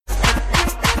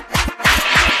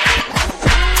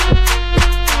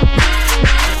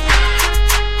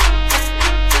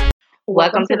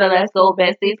Welcome to the Let's Go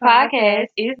Besties podcast.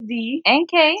 It's D. And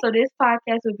Kay. So this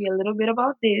podcast will be a little bit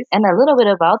about this And a little bit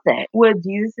about that. with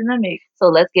Jesus in the mix. So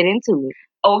let's get into it.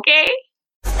 Okay?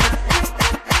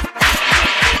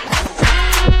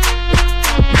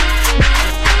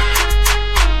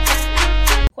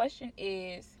 Question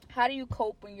is, how do you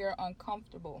cope when you're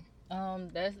uncomfortable?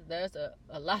 There's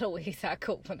a lot of ways I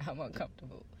cope when I'm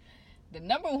uncomfortable. The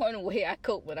number one way I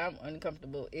cope when I'm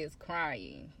uncomfortable is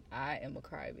crying. I am a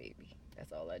crybaby.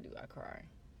 That's all I do. I cry.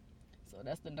 So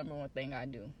that's the number one thing I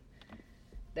do.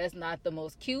 That's not the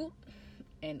most cute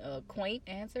and quaint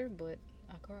answer, but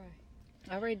I cry.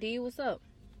 All right, D, what's up?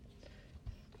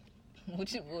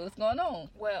 What's going on?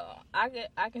 Well, I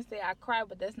can say I cry,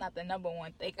 but that's not the number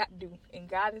one thing I do. And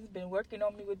God has been working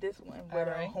on me with this one. But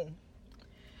All right.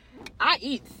 I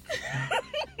eat.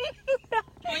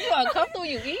 When you're uncomfortable,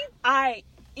 you eat? I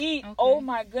eat. Okay. Oh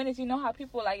my goodness. You know how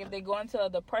people, like, if they go into a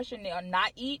depression, they'll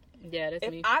not eat? Yeah, that's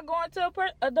If me. I go into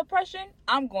a depression,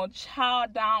 I'm going to chow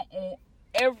down on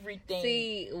everything.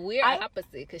 See, we're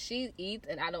opposite because she eats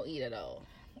and I don't eat at all.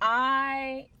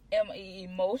 I am an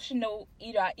emotional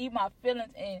eater. I eat my feelings,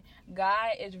 and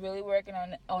God is really working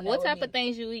on What that type with of me.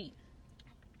 things you eat?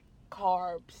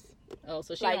 Carbs, Oh,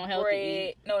 so she like don't healthy bread.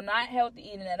 eat. No, not healthy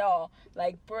eating at all.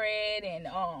 Like bread and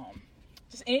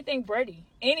just anything bready.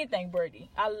 Anything bready.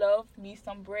 I love me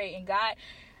some bread. And God,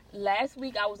 last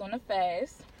week I was on a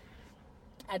fast.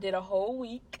 I did a whole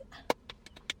week.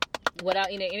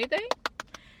 Without eating anything?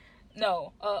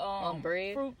 No,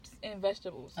 bread? fruits and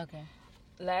vegetables. Okay.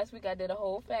 Last week I did a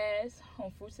whole fast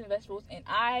on fruits and vegetables, and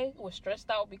I was stressed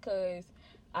out because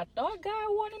I thought God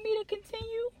wanted me to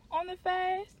continue on the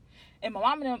fast, and my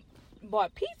mom and them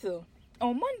bought pizza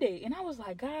on Monday, and I was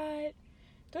like, God,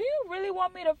 do you really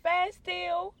want me to fast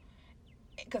still?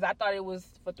 Because I thought it was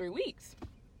for 3 weeks.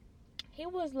 He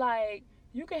was like,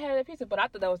 you can have that pizza, but I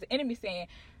thought that was the enemy saying,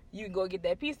 you can go get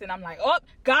that pizza, and I'm like, oh,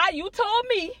 God, you told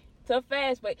me to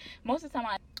fast. But most of the time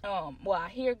I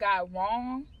hear God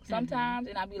wrong sometimes,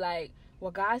 and I be like,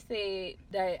 well, God said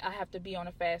that I have to be on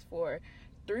a fast for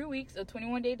 3 weeks, a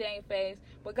 21-day Daniel fast,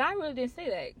 but God really didn't say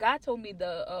that. God told me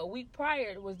the week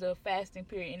prior was the fasting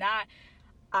period, and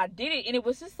I did it, and it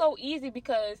was just so easy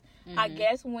because I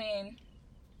guess when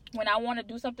I want to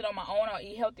do something on my own or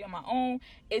eat healthy on my own,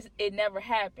 it never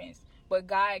happens. But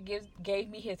God gave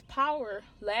me His power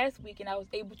last week, and I was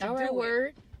able to do it.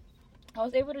 Word. I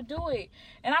was able to do it,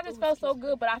 and I just felt so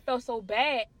good. But I felt so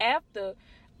bad after,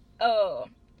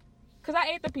 cause I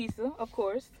ate the pizza. Of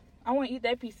course, I want to eat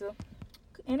that pizza,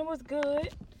 and it was good.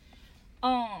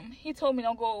 He told me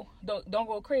don't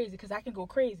go crazy, cause I can go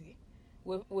crazy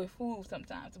with food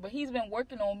sometimes. But He's been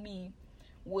working on me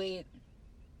with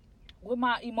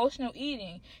my emotional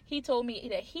eating. He told me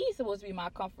that He's supposed to be my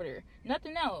comforter,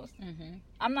 nothing else.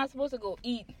 I'm not supposed to go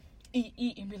eat,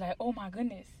 and be like, oh my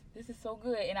goodness, this is so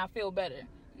good, and I feel better.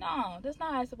 No, that's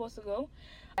not how it's supposed to go.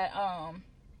 All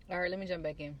right, let me jump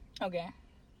back in. Okay.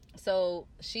 So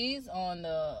she's on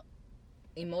the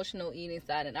emotional eating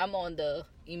side, and I'm on the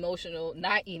emotional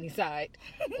not eating side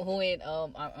when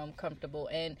I'm comfortable.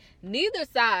 And neither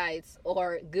sides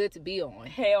are good to be on.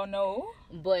 Hell no.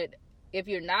 But if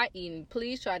you're not eating,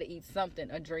 please try to eat something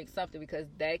or drink something, because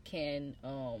that can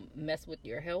mess with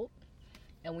your health.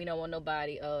 And we don't want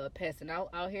nobody passing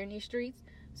out here in these streets.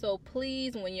 So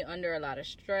please, when you're under a lot of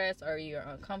stress or you're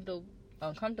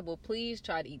uncomfortable, please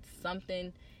try to eat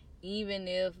something, even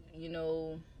if,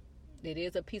 it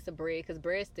is a piece of bread, because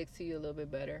bread sticks to you a little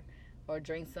bit better. Or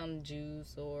drink some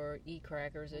juice or eat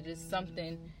crackers or just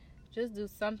something. Just do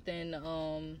something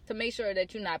to make sure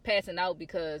that you're not passing out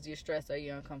because you're stressed or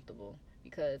you're uncomfortable.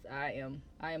 Because I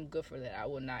am good for that. I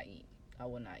will not eat.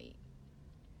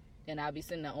 And I'll be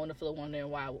sitting there on the floor wondering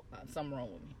why something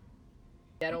wrong with me.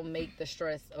 That don't make the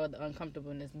stress or the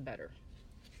uncomfortableness better.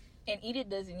 And eat it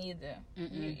doesn't either.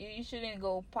 You shouldn't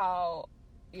go pile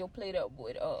your plate up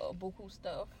with buku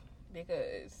stuff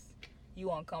because you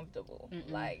uncomfortable.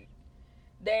 Like,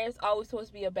 there's always supposed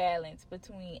to be a balance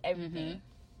between everything.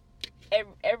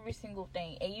 Every single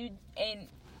thing. And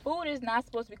food is not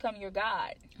supposed to become your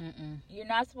God. You're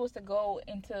not supposed to go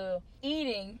into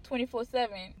eating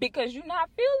 24/7 because you're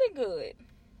not feeling good.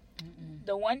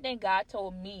 The one thing God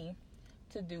told me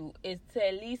to do is to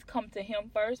at least come to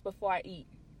Him first before I eat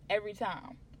every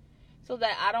time, so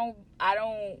that I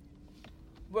don't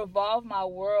revolve my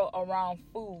world around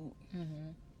food.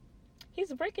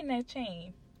 He's breaking that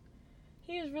chain.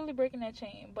 He is really breaking that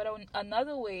chain. But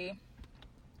another way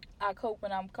I cope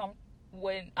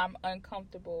when I'm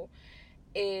uncomfortable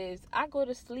is I go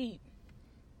to sleep.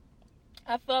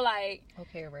 I feel like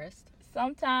Okay, rest.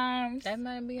 sometimes That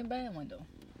might be a bad one though.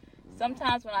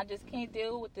 sometimes when I just can't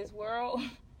deal with this world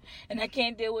and I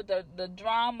can't deal with the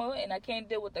drama and I can't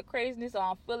deal with the craziness or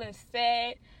I'm feeling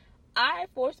sad, I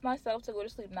force myself to go to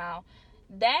sleep. Now,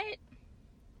 that,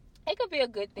 it could be a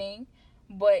good thing,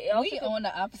 but it also we on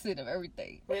the opposite of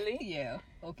everything. Really? Yeah.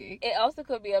 Okay. It also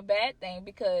could be a bad thing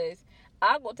because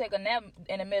I'll go take a nap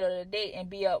in the middle of the day and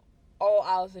be up all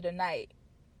hours of the night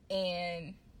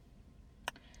and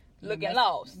looking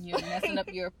lost. You're messing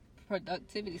up your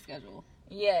productivity schedule.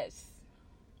 Yes.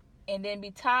 And then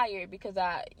be tired because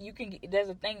there's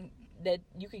a thing that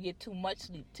you can get too much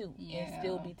sleep too and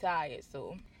still be tired.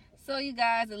 So you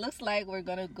guys, it looks like we're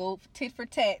gonna go tit for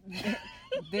tat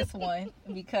this one,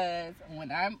 because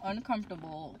when I'm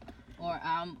uncomfortable or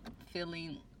I'm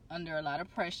feeling under a lot of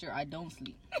pressure, I don't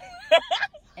sleep.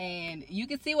 And you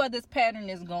can see where this pattern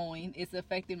is going. It's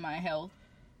affecting my health.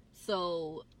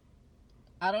 So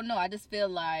I don't know. I just feel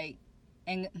like,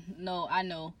 and no, I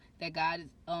know that God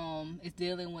is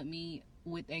dealing with me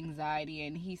with anxiety,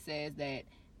 and He says that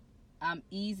I'm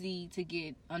easy to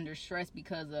get under stress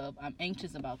because of I'm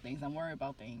anxious about things. I'm worried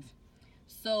about things.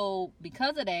 So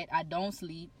because of that, I don't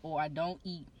sleep or I don't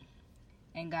eat.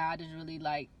 And God is really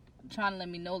like trying to let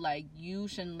me know, like, you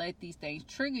shouldn't let these things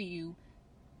trigger you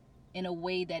in a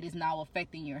way that is now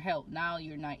affecting your health. Now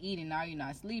you're not eating. Now you're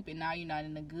not sleeping. Now you're not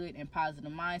in a good and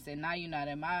positive mindset. Now you're not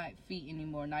at my feet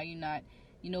anymore. Now you're not,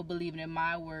 believing in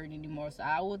my word anymore. So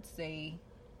I would say,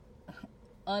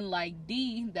 unlike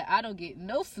D, that I don't get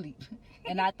no sleep.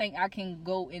 And I think I can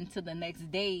go into the next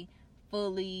day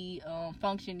fully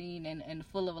functioning and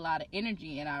full of a lot of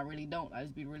energy, and I really don't. I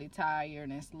just be really tired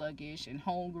and sluggish and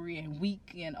hungry and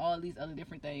weak and all these other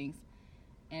different things.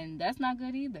 And that's not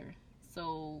good either.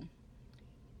 So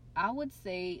I would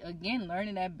say, again,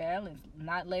 learning that balance,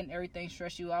 not letting everything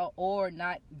stress you out, or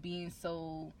not being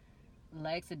so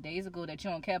lackadaisical that you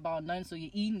don't care about nothing. So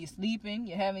you're eating, you're sleeping,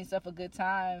 you're having yourself a good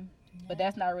time, but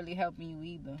that's not really helping you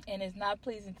either. And it's not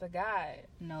pleasing to God.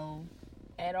 No.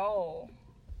 At all.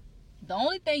 The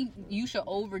only thing you should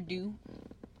overdo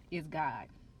is God.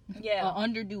 Yeah. Or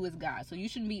underdo is God. So you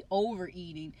shouldn't be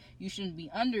overeating. You shouldn't be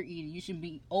undereating. You shouldn't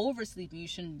be oversleeping. You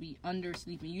shouldn't be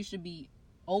undersleeping. You should be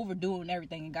overdoing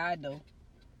everything in God, though.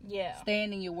 Yeah.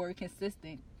 Staying in your word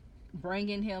consistent.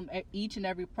 Bringing Him each and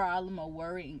every problem or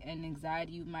worry and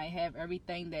anxiety you might have.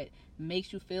 Everything that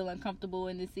makes you feel uncomfortable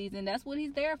in this season. That's what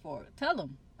He's there for. Tell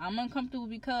Him, I'm uncomfortable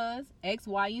because X,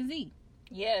 Y, and Z.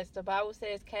 Yes, the Bible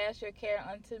says, cast your care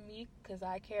unto me because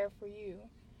I care for you.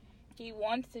 He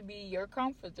wants to be your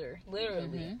comforter,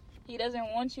 literally. Mm-hmm. He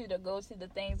doesn't want you to go to the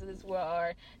things of this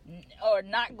world or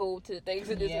not go to the things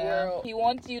of this world. He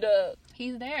wants you to...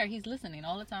 He's there. He's listening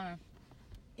all the time.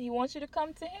 He wants you to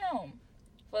come to Him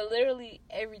for literally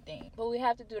everything. But we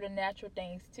have to do the natural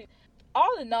things too.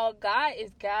 All in all, God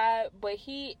is God, but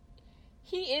He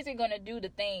isn't gonna do the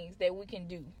things that we can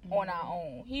do on our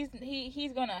own. He's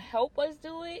gonna help us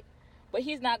do it, but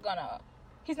he's not gonna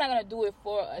do it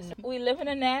for us. We live in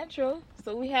the natural,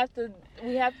 so we have to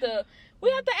act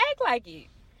like it.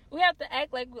 We have to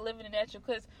act like we live in the natural,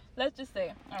 because let's just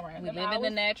say, all right, we live in the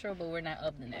natural, but we're not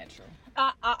of the natural.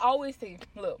 I always say,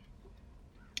 look,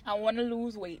 I want to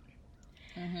lose weight.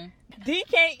 Mm-hmm. D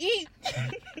can't eat.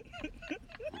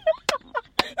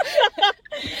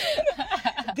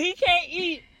 D can't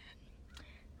eat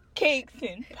cakes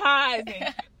and pies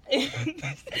and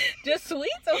just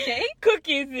sweets, okay?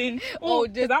 Cookies and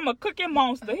just I'm a cooking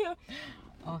monster here.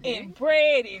 Okay. And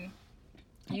bread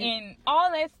and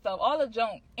all that stuff, all the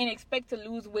junk, and expect to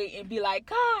lose weight and be like,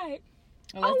 God,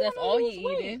 unless that's all you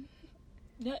eating.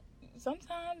 Yeah,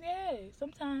 sometimes, yeah,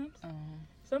 sometimes.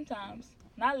 Sometimes,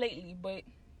 not lately, but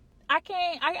I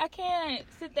can't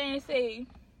sit there and say,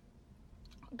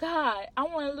 God, I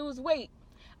want to lose weight.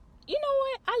 You know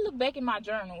what? I look back in my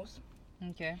journals.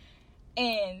 Okay.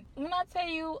 And when I tell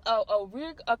you a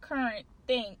recurrent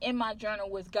thing in my journal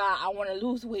was, God, I want to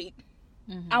lose weight.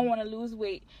 Mm-hmm. I want to lose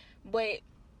weight. But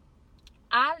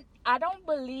I don't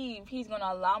believe He's going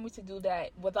to allow me to do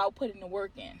that without putting the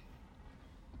work in.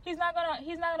 He's not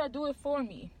gonna do it for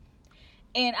me.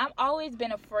 And I've always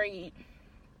been afraid.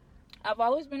 I've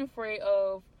always been afraid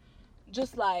of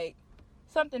just like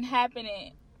something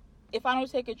happening. If I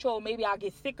don't take control, maybe I'll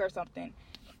get sick or something.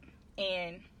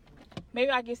 And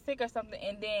maybe I get sick or something,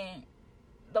 and then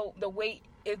the weight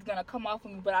is going to come off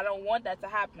of me. But I don't want that to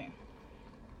happen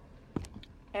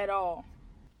at all.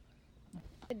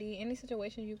 Any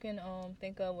situation you can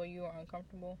think of where you are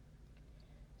uncomfortable?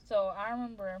 So I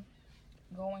remember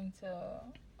going to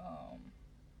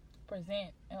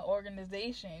present an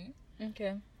organization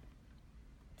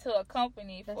to a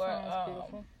company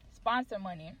for sponsor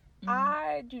money. Mm-hmm.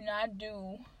 I do not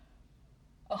do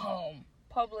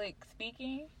public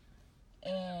speaking,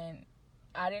 and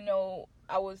I didn't know.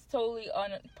 I was totally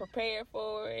unprepared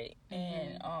for it,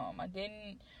 and I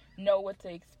didn't know what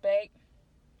to expect.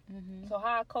 So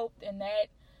how I coped in that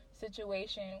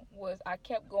situation was I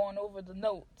kept going over the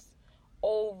notes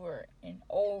over and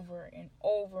over and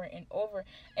over and over,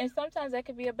 and sometimes that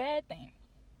could be a bad thing,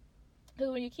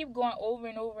 because when you keep going over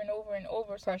and over and over and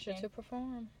over, Pressure to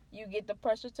perform. You get the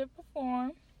pressure to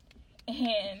perform,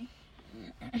 and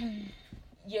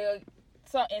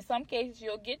so in some cases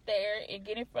you'll get there and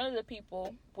get in front of the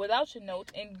people without your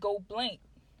notes and go blank.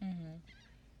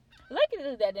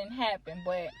 Luckily that didn't happen,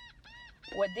 but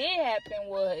what did happen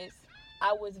was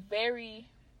I was very,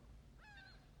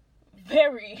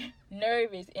 very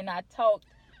nervous, and I talked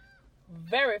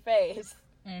very fast.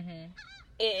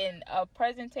 In a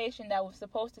presentation that was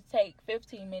supposed to take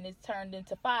 15 minutes turned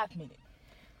into 5 minutes.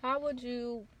 How would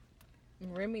you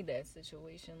remedy that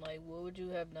situation? Like, what would you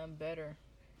have done better?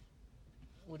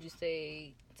 Would you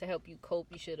say to help you cope,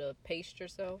 you should have paced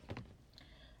yourself?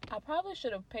 I probably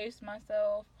should have paced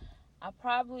myself. I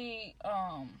probably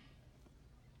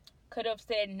could have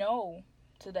said no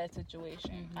to that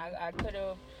situation. I could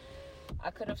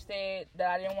have said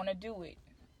that I didn't want to do it,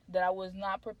 that I was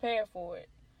not prepared for it.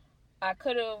 I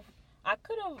could have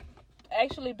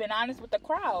actually been honest with the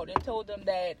crowd and told them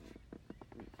that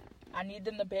I need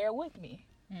them to bear with me.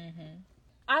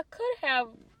 I could have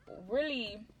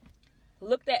really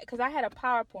looked at, because I had a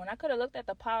PowerPoint. I could have looked at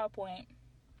the PowerPoint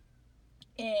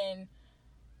and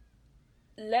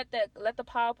let the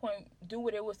PowerPoint do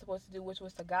what it was supposed to do, which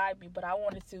was to guide me. But I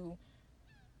wanted to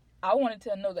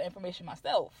know the information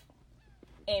myself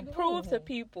and prove to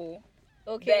people.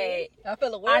 Okay, I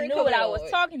feel a word. I knew what I was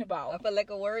talking about. I feel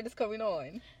like a word is coming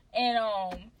on.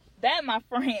 And that, my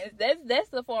friends, that's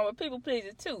the form of people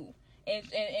pleasing too, and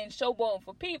showboating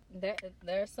for people.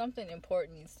 There's something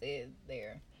important you said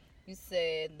there. You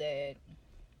said that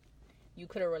you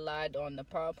could have relied on the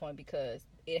PowerPoint because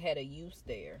it had a use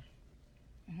there.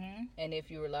 And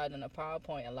if you relied on the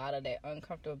PowerPoint, a lot of that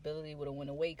uncomfortability would have went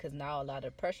away, because now a lot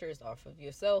of pressure is off of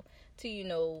yourself to,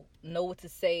 know what to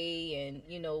say and,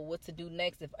 what to do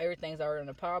next. If everything's already on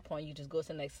the PowerPoint, you just go to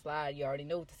the next slide. You already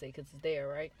know what to say because it's there,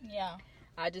 right? Yeah.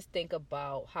 I just think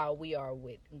about how we are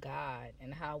with God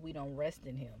and how we don't rest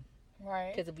in Him.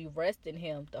 Right. Because if we rest in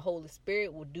Him, the Holy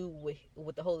Spirit will do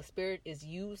what the Holy Spirit is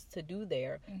used to do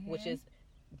there, which is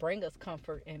bring us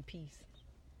comfort and peace.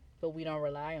 But we don't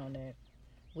rely on that.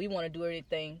 We want to do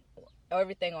everything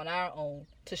on our own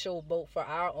to show both for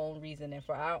our own reason and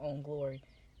for our own glory.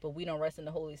 But we don't rest in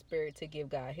the Holy Spirit to give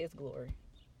God His glory.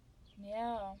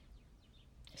 Yeah.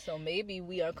 So maybe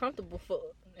we are uncomfortable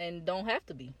and don't have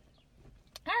to be.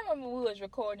 I remember we was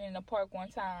recording in the park one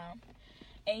time,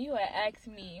 and you had asked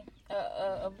me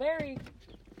a very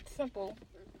simple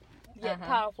yet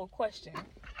powerful question.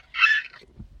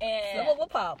 And simple but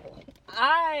powerful.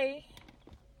 I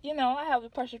have the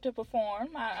pressure to perform.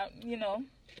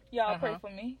 Y'all pray for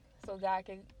me so God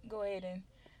can go ahead and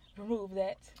remove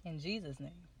that. In Jesus' name.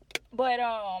 But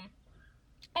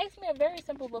asked me a very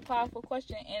simple but powerful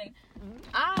question, and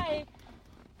I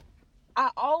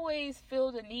always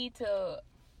feel the need to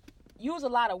use a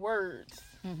lot of words.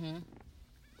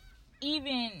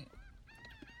 Even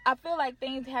I feel like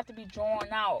things have to be drawn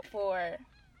out for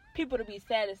people to be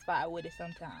satisfied with it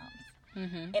sometimes.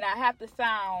 And I have to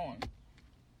sound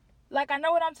like I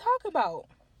know what I'm talking about.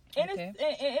 And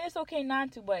it's okay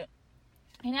not to, but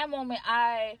in that moment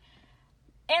I'm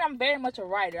very much a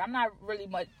writer. I'm not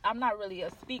really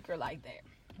a speaker like that.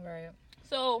 Right.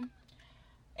 So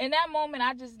in that moment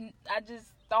I just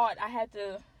thought I had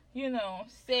to,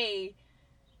 say,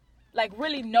 like,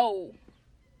 really know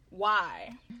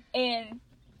why. And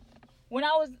when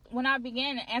I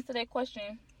began to answer that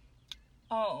question,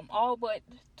 all but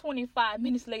 25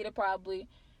 minutes later probably,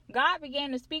 God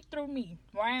began to speak through me,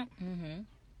 right?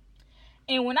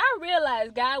 And when I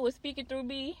realized God was speaking through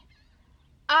me,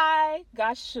 I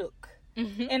got shook.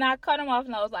 And I cut him off,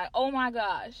 and I was like, oh my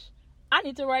gosh, I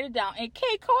need to write it down. And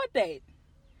Kay caught that.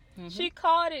 She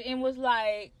caught it and was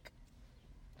like,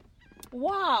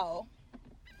 wow,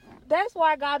 that's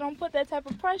why God don't put that type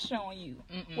of pressure on you.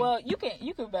 Well, you can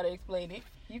better explain it.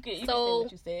 You can say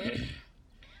what you said.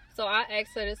 So I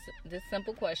asked her this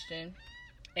simple question,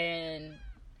 and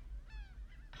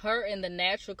her in the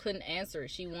natural couldn't answer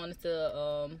it. She wanted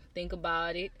to think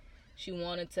about it. She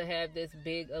wanted to have this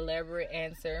big elaborate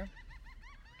answer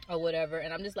or whatever,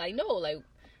 and I'm just like, no, like,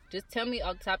 just tell me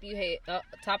off top of your head,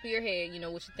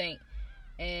 what you think.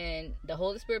 And the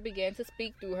Holy Spirit began to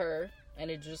speak through her, and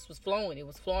it just was flowing. It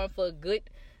was flowing for a good,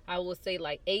 I would say,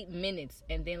 like 8 minutes,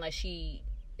 and then like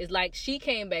It's like she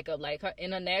came back up, like her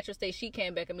in her natural state. She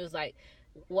came back up and was like,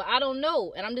 "Well, I don't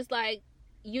know," and I'm just like,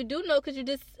 "You do know because you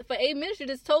just for 8 minutes you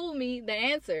just told me the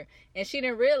answer," and she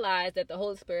didn't realize that the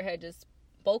Holy Spirit had just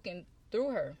spoken through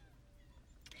her.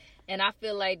 And I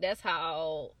feel like that's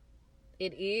how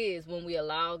it is when we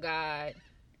allow God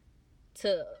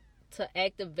to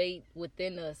activate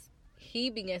within us.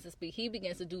 He begins to speak. He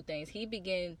begins to do things. He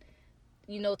begins,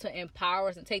 to empower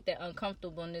us and take that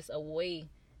uncomfortableness away,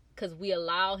 because we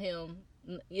allow him.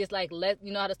 It's like,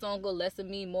 how the song goes, less of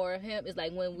me, more of him. It's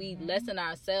like when we lessen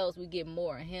ourselves, we get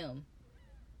more of him.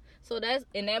 So that's,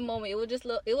 in that moment,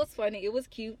 it was funny, it was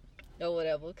cute or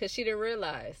whatever, because she didn't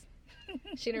realize.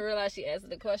 She didn't realize she answered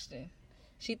the question.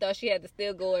 She thought she had to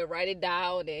still go and write it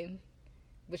down,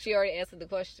 but she already answered the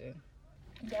question.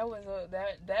 That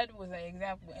was an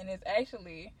example, and it's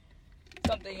actually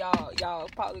something y'all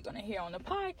probably gonna hear on the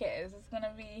podcast. It's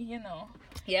gonna be,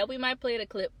 Yeah, we might play the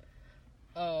clip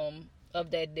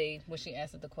of that day when she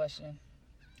answered the question,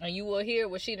 and you will hear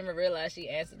what she didn't realize she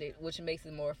answered it, which makes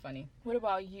it more funny. What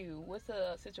about you? What's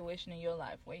a situation in your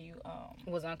life where you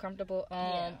was uncomfortable?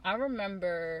 Yeah. I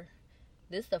remember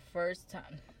this the first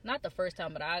time, not the first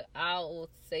time, but I will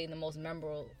say the most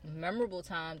memorable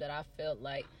time that I felt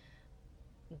like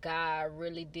God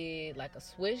really did like a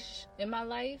switch in my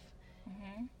life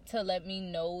to let me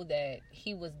know that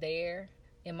he was there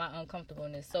in my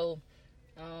uncomfortableness. So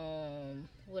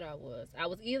what I was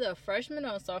either a freshman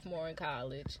or a sophomore in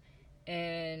college,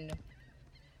 and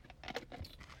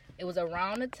it was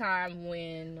around the time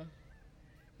when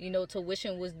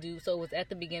tuition was due. So it was at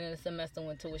the beginning of the semester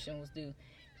when tuition was due,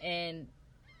 and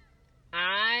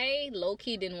I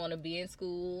low-key didn't want to be in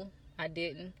school. I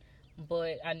didn't,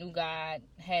 but I knew God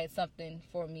had something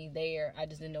for me there. I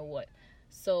just didn't know what.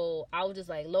 So I was just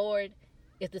like, Lord,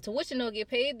 if the tuition don't get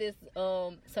paid this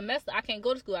semester, I can't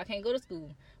go to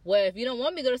school. Well, if you don't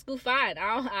want me to go to school, fine.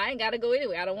 I ain't got to go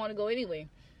anyway. I don't want to go anyway.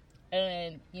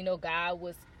 And,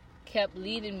 God kept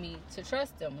leading me to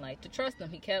trust him,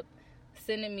 He kept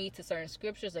sending me to certain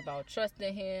scriptures about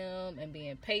trusting him and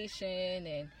being patient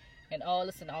and all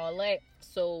this and all that.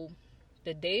 So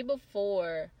the day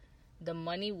before the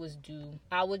money was due,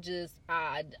 I was done.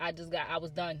 I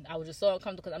was just so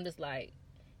uncomfortable because I'm just like,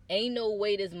 ain't no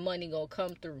way this money gonna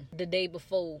come through the day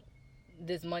before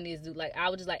this money is due. Like, I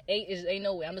was just like, ain't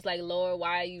no way. I'm just like, Lord,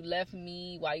 why you left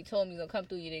me? Why you told me you're gonna come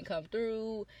through? You didn't come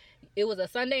through. It was a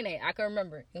Sunday night. I can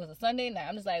remember. It was a Sunday night.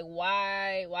 I'm just like,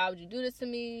 why would you do this to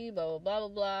me? Blah, blah, blah, blah,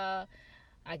 blah.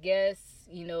 I guess,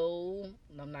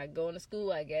 I'm not going to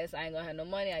school. I guess I ain't gonna have no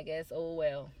money. I guess, oh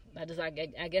well. I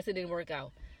guess it didn't work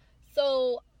out.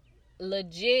 So,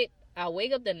 legit, I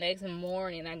wake up the next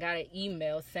morning, I got an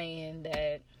email saying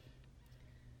that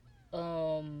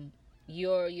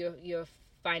you're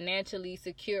financially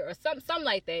secure or something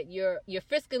like that. You're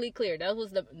fiscally clear. That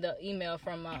was the email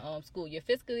from my school. You're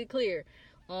fiscally clear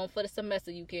for the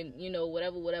semester. You can,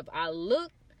 whatever. I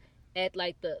looked at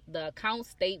like the account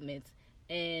statements,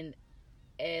 and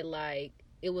at like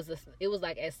it was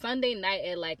like at Sunday night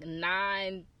at like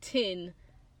 9:10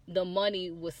 the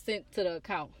money was sent to the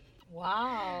account.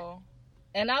 Wow.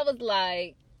 And I was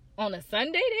like, on a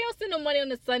Sunday? They don't send no money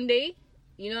on a Sunday.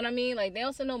 You know what I mean? Like, they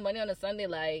don't send no money on a Sunday.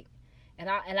 Like, and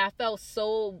I felt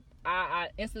so, I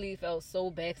instantly felt so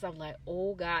bad, because I'm like,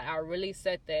 oh God, I really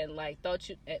said that, and like thought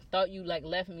you like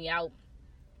left me out.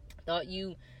 Thought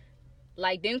you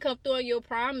like didn't come through on your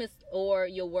promise or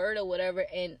your word or whatever.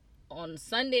 And on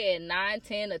Sunday at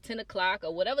 9:10 or 10 o'clock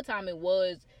or whatever time it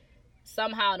was,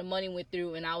 somehow the money went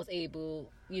through and I was able,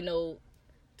 to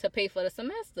pay for the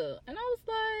semester. And I was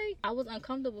like, I was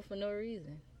uncomfortable for no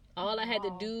reason. All I had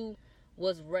to do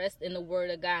was rest in the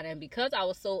word of God. And because I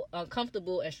was so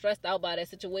uncomfortable and stressed out by that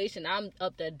situation, I'm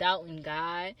up there doubting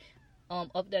God,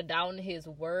 up there doubting his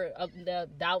word, up there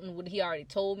doubting what he already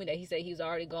told me, that he said he's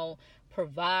already going to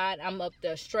provide. I'm up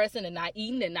there stressing and not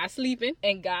eating and not sleeping.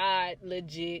 And God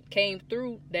legit came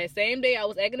through that same day. I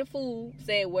was acting a fool,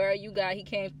 saying, where are you, God? He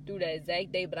came through that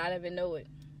exact day, but I didn't even know it.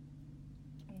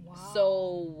 Wow.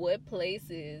 So what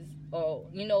places,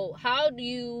 how do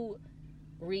you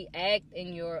react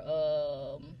in your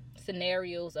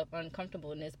scenarios of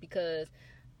uncomfortableness? Because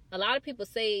a lot of people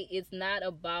say it's not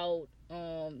about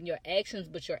your actions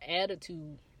but your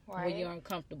attitude when you're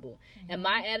uncomfortable. And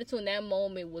my attitude in that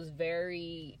moment was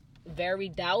very, very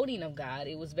doubting of God.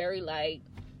 It was very like,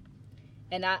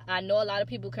 and I know a lot of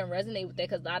people can resonate with that,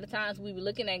 because a lot of times we were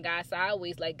looking at God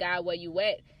sideways, like, God, where you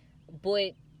at?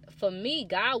 But for me,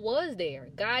 God was there.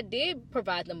 God did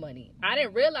provide the money. I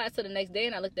didn't realize till the next day,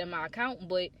 and I looked at my account,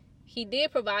 but he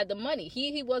did provide the money.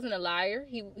 He wasn't a liar.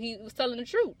 He was telling the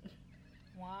truth.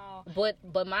 Wow.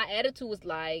 But my attitude was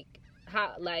like,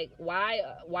 How, like, why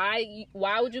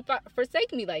would you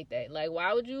forsake me like that? Like,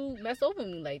 why would you mess over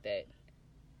me like that?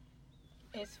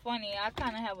 It's funny. I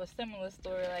kind of have a similar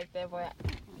story like that, but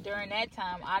during that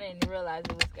time, I didn't realize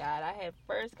it was God. I had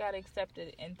first got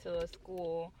accepted into a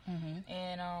school,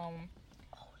 and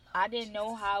I didn't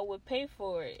know how I would pay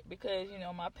for it because, you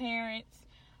know, my parents,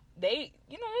 they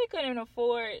couldn't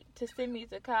afford to send me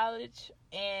to college,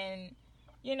 and,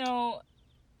 you know,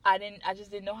 I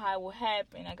just didn't know how it would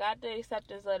happen. I got the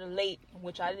acceptance letter late,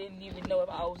 which I didn't even know if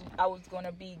I was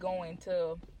gonna be going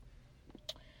to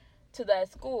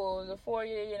that school. It was a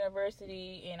 4-year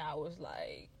university, and I was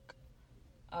like,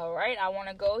 all right, I want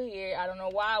to go here. I don't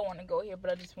know why I want to go here, but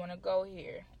I just want to go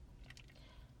here.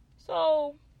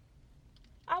 So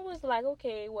I was like,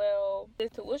 okay, well, this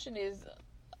tuition is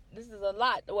a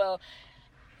lot. Well,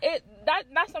 it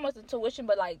not so much the tuition,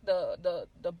 but like the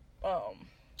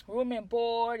room and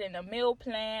board and the meal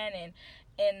plan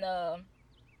and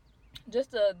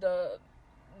just the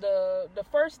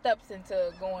first steps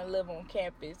into going to live on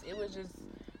campus. It was just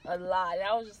a lot. And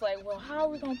I was just like, well, how are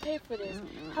we going to pay for this?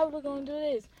 How are we going to do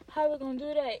this? How are we going to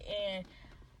do that? And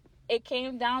it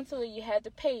came down to it. You had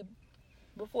to pay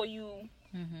before you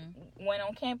went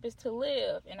on campus to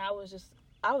live. And I was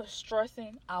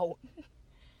stressing out.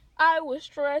 I was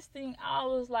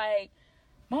like,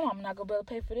 my mom not gonna be able to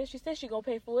pay for this. She said she gonna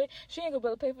pay for it. She ain't gonna be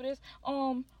able to pay for this.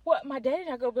 What? My daddy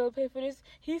not gonna be able to pay for this.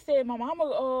 He said my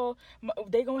mama,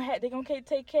 they gonna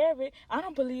take care of it. I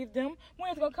don't believe them.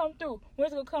 When's it gonna come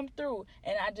through?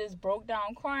 And I just broke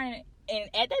down crying. And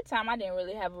at that time, I didn't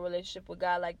really have a relationship with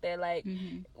God like that. Like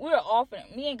me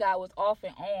and God was off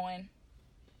and on.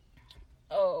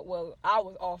 Well, I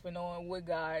was off and on with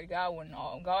God. God wasn't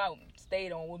on. God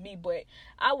stayed on with me, but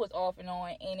I was off and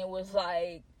on, and it was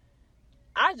like,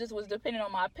 I just was dependent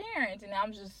on my parents, and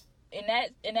I'm just in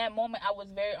that moment I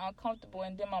was very uncomfortable.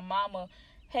 And then my mama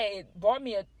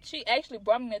she actually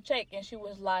brought me a check, and she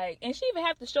was like, and she even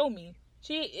had to show me,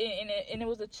 and it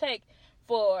was a check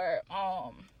for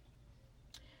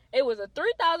it was a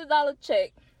 $3,000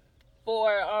 check for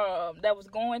that was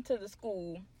going to the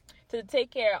school to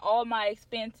take care of all my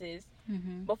expenses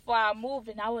before I moved.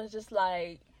 And I was just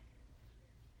like,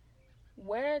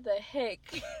 where the heck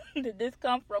did this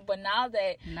come from? But now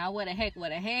where the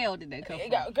hell did that come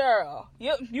from? Girl,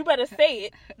 you better say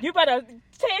it. You better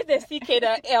change that CK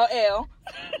to LL.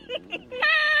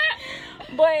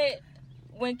 But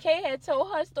when Kay had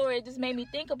told her story, it just made me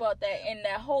think about that. And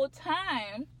that whole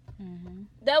time,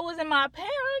 that wasn't my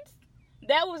parents.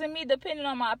 That wasn't me depending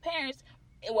on my parents.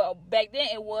 Well, back then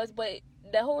it was, but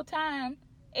the whole time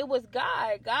it was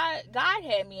God. God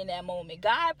had me in that moment.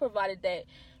 God provided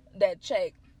that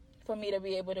check for me to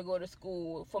be able to go to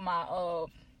school, for my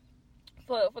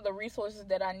for the resources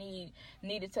that I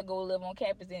needed to go live on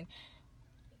campus. And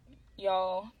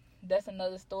y'all, that's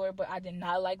another story, but I did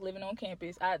not like living on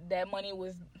campus. That money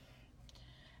was,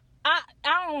 I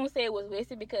don't want to say it was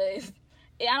wasted, because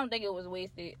I don't think it was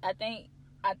wasted. I think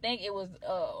it was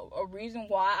a reason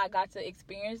why I got to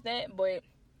experience that, but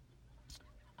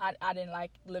I didn't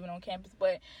like living on campus.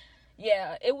 But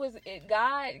yeah,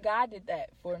 God did that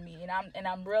for me, and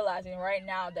I'm realizing right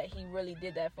now that He really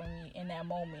did that for me in that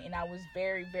moment. And I was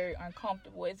very, very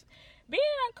uncomfortable. Being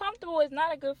uncomfortable is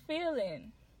not a good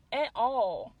feeling at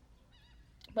all.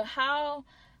 But how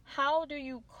do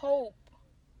you cope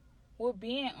with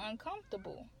being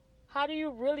uncomfortable? How do you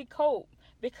really cope?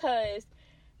 Because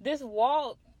this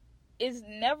walk is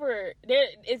never there.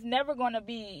 It's never going to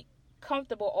be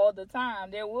comfortable all the time.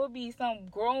 There will be some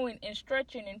growing and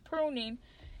stretching and pruning,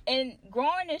 and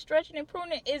growing and stretching and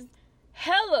pruning is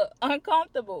hella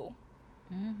uncomfortable.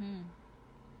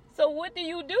 So what do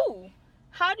you do?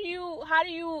 How do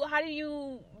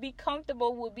you be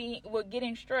comfortable with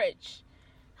getting stretched?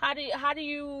 How do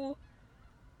you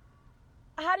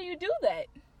do that?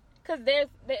 Because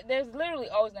there's literally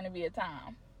always going to be a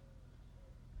time.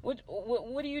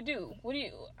 What do you do?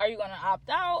 Are you gonna opt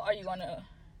out? Are you gonna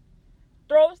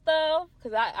throw stuff?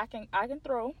 Because I can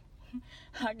throw.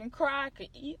 I can cry. I could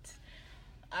eat.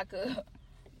 I could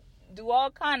do all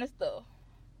kind of stuff.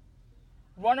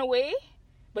 Run away,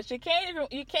 but you can't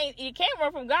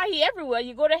run from God. He everywhere.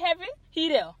 You go to heaven, He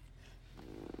there.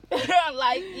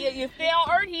 Like you stay on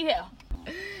earth, He here.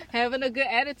 Having a good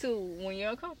attitude when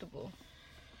you're uncomfortable.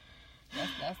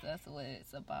 That's what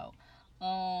it's about.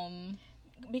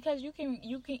 Because you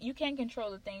can't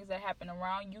control the things that happen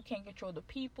around. You can't control the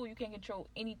people. You can't control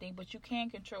anything, but you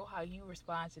can control how you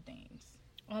respond to things.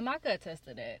 I could attest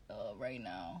to that right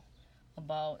now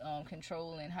about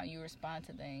controlling how you respond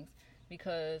to things,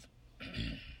 because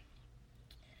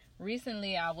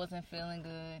recently I wasn't feeling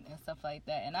good and stuff like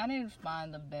that, and I didn't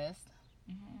respond the best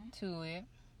to it.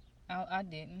 I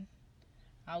didn't.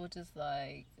 I was just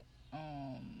like,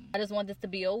 I just want this to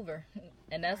be over.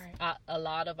 And that's a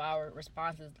lot of our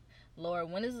responses.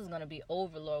 Lord, when is this going to be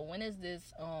over? Lord, when is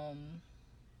this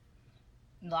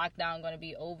lockdown going to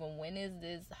be over? When is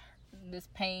this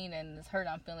pain and this hurt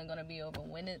I'm feeling going to be over?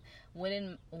 When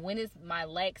is my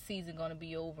lax season going to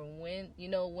be over? When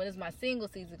is my single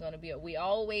season going to be over? We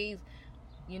always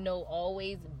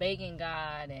begging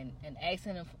God and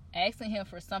asking him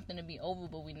for something to be over,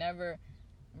 but we never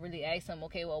really ask him,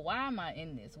 okay, well, why am I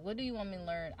in this? What do you want me to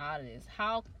learn out of this?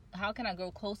 How can I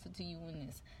grow closer to you in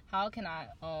this? How can I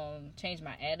change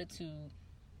my attitude?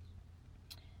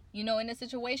 In this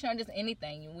situation, or just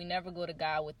anything. We never go to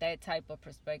God with that type of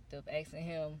perspective, asking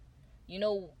him,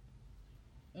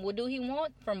 what do he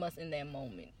want from us in that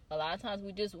moment? A lot of times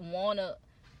we just want to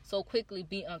so quickly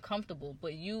be uncomfortable,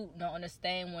 but you don't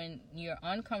understand when you're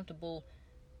uncomfortable,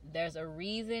 there's a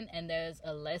reason and there's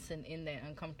a lesson in that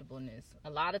uncomfortableness. A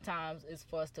lot of times it's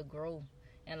for us to grow.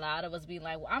 And a lot of us be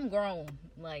like, well, I'm grown.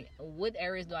 Like, what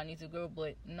areas do I need to grow?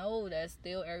 But no, there's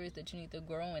still areas that you need to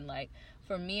grow in. Like,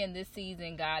 for me in this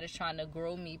season, God is trying to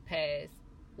grow me past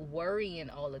worrying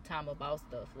all the time about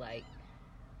stuff. Like,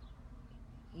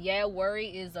 yeah, worry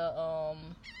is a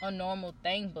normal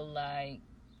thing, but like,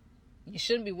 you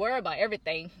shouldn't be worried about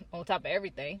everything on top of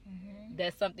everything.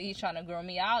 That's something he's trying to grow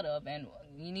me out of. And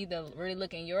you need to really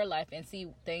look in your life and see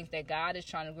things that God is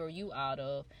trying to grow you out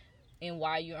of and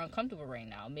why you're uncomfortable right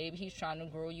now. Maybe he's trying to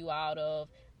grow you out of,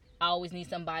 I always need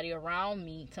somebody around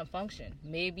me to function.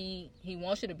 Maybe he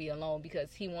wants you to be alone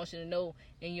because he wants you to know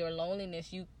in your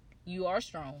loneliness you are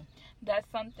strong. That's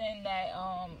something that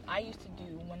I used to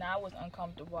do when I was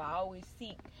uncomfortable. I always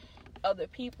seek other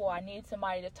people. I need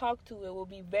somebody to talk to. It would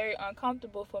be very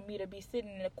uncomfortable for me to be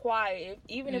sitting in the quiet.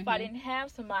 Even if I didn't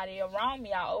have somebody around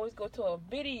me, I always go to a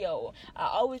video. I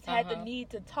always had the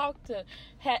need to talk to,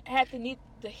 had the need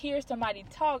to hear somebody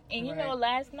talk. And you know,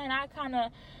 last night I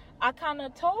kind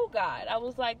of told God, I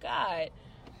was like, God,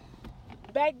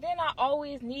 back then I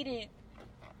always needed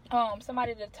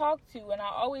somebody to talk to, and I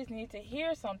always need to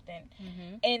hear something.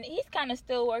 And he's kind of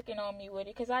still working on me with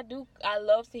it, because I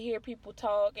love to hear people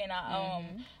talk, and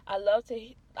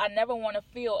I never want to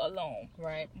feel alone.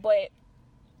 Right. But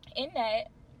in that,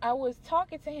 I was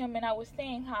talking to him, and I was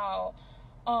saying how,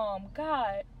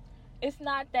 God, it's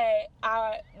not that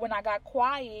when I got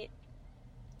quiet,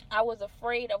 I was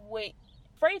afraid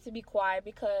to be quiet,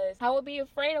 because I would be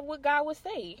afraid of what God would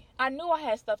say. I knew I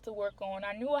had stuff to work on.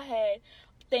 I knew I had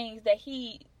things that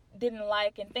he didn't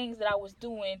like and things that I was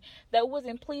doing that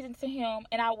wasn't pleasing to him,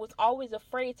 and I was always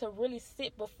afraid to really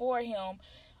sit before him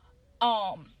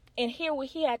and hear what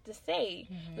he had to say.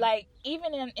 Like,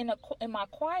 even in my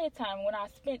quiet time, when I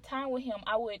spent time with him,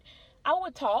 I would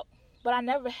talk, but I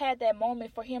never had that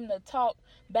moment for him to talk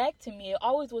back to me. It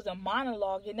always was a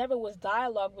monologue. It never was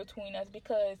dialogue between us,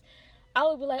 because I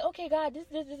would be like, okay, God, this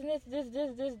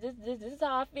is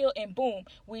how I feel, and boom,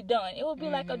 we done. It would be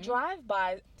like a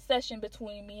drive-by session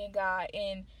between me and God,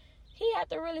 and he had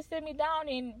to really sit me down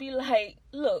and be like,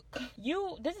 look,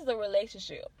 this is a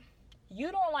relationship.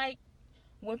 You don't like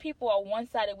when people are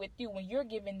one-sided with you, when you're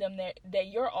giving them that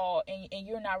you're all, and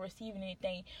you're not receiving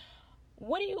anything.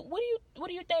 What do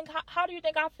you think? How do you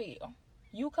think I feel?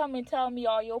 You come and tell me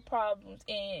all your problems,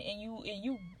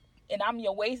 and I'm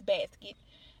your wastebasket.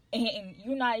 And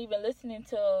you're not even listening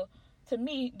to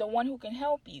me, the one who can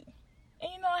help you.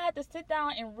 And I had to sit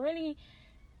down and really,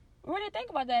 really think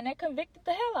about that. And that convicted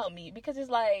the hell out of me. Because it's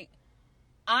like,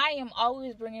 I am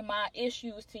always bringing my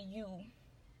issues to you,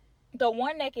 the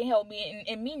one that can help me.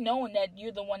 And me knowing that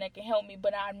you're the one that can help me.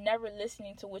 But I'm never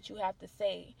listening to what you have to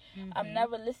say. I'm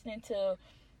never listening to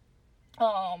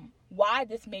why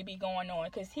this may be going on.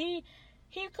 Because he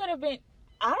could have been,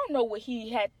 I don't know what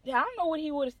he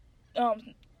would have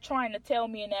trying to tell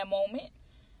me in that moment.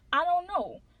 I don't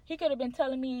know. He could have been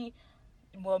telling me,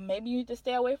 well, maybe you need to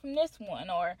stay away from this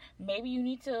one, or maybe you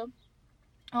need to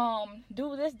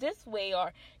do this way,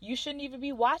 or you shouldn't even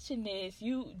be watching this.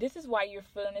 This is why you're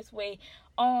feeling this way.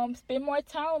 Spend more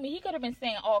time with me. He could have been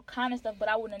saying all kind of stuff, but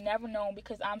I would have never known,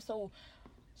 because I'm so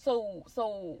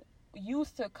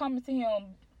used to coming to him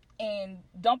and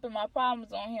dumping my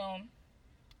problems on him,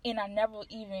 and I never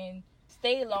even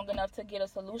stayed long enough to get a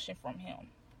solution from him.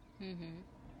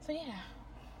 So yeah.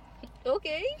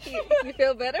 Okay. You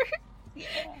feel better? Yeah.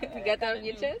 You got that on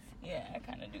your chest? Yeah, I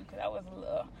kind of do, because I was a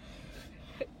little...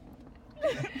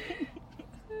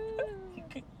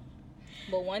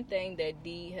 But one thing that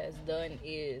D has done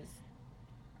is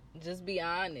just be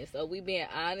honest. Are we being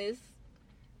honest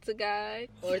to God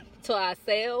or to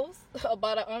ourselves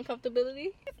about our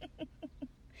uncomfortability?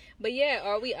 But yeah,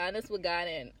 are we honest with God,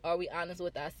 and are we honest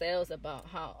with ourselves about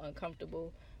how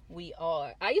uncomfortable we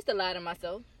are? I used to lie to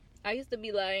myself. I used to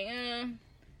be like,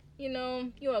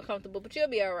 you're uncomfortable, but you'll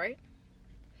be all right.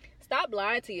 Stop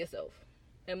lying to yourself.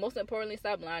 And most importantly,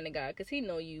 stop lying to God, because He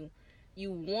know you.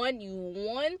 You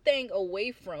one thing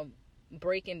away from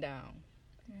breaking down.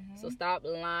 So stop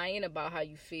lying about how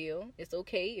you feel. It's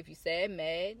okay if you're sad,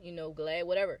 mad, glad,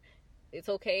 whatever. It's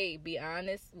okay. Be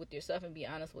honest with yourself and be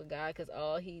honest with God, because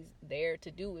all He's there to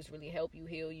do is really help you,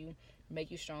 heal you,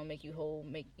 make you strong, make you whole,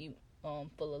 make you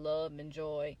full of love and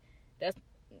joy.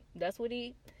 That's what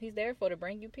He's there for, to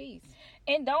bring you peace.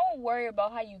 And don't worry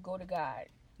about how you go to God.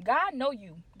 God know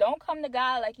you. Don't come to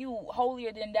God like you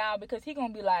holier than thou, because He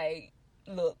gonna be like,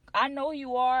 look, I know who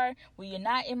you are when you're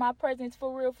not in my presence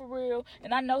for real,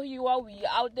 and I know who you are when you're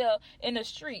out there in the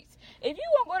streets. If you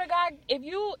want to go to God,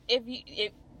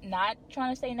 if not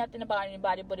trying to say nothing about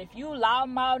anybody, but if you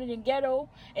loudmouth in the ghetto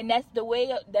and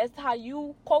that's how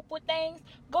you cope with things,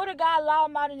 go to God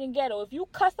loudmouth in the ghetto. If you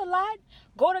cuss a lot,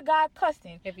 go to God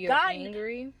cussing. If you're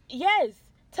angry, yes,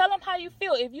 tell Him how you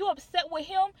feel. If you upset with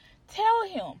Him, tell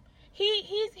Him.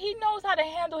 He knows how to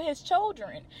handle His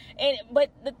children. But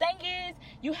the thing is,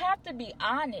 you have to be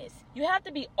honest. You have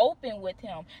to be open with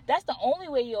Him. That's the only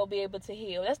way you'll be able to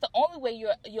heal. That's the only way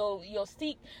you'll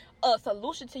seek a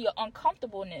solution to your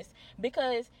uncomfortableness.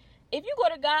 Because if you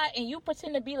go to God and you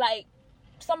pretend to be like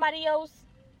somebody else,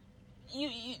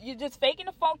 you're just faking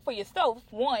the funk for yourself,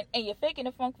 one, and you're faking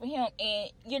the funk for Him, and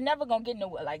you're never gonna get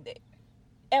nowhere like that,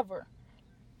 ever.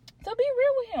 So be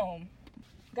real with Him,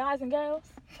 guys and girls.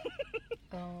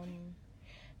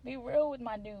 Be real with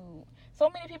my dude. So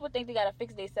many people think they gotta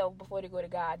fix themselves before they go to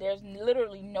God. There's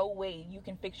literally no way you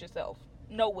can fix yourself.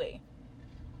 No way.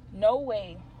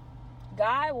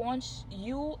 God wants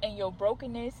you and your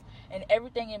brokenness and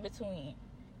everything in between.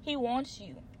 He wants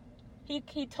you.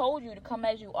 He told you to come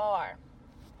as you are.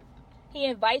 He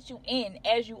invites you in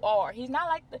as you are. He's not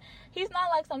like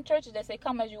some churches that say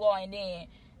come as you are and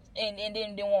then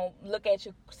they won't look at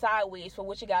you sideways for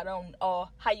what you got on or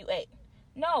how you act.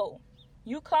 No.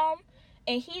 You come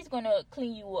and He's going to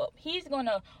clean you up. He's going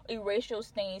to erase your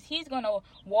stains. He's going to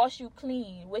wash you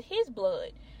clean with His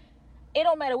blood. It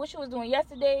don't matter what you was doing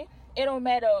yesterday. It don't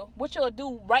matter what you'll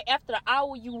do right after the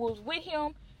hour you was with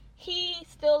Him. He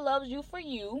still loves you for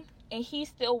you, and He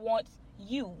still wants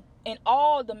you and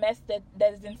all the mess that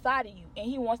is inside of you, and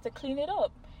He wants to clean it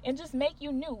up and just make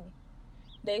you new.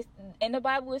 In the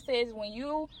Bible it says when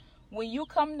you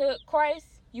come to Christ,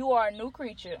 you are a new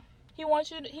creature. He wants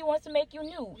to make you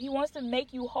new. He wants to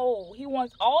make you whole. He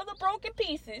wants all the broken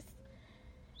pieces,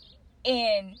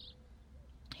 and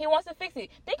He wants to fix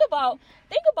it. Think about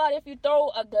if you throw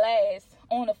a glass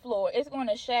on the floor, it's going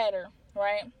to shatter,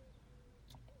 right?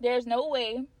 There's no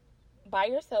way by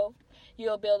yourself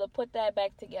you'll be able to put that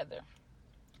back together.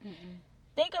 Mm-mm.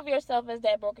 Think of yourself as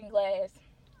that broken glass,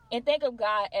 and think of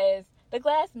God as the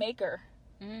glass maker.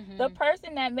 Mm-hmm. The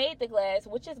person that made the glass,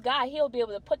 which is God, He'll be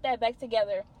able to put that back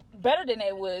together better than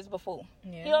it was before.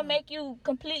 Yeah. He'll make you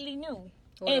completely new.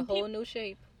 With a whole new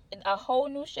shape. A whole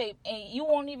new shape, and you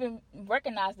won't even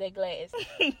recognize that glass.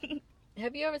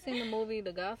 Have you ever seen the movie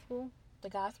The Gospel? The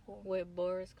Gospel? With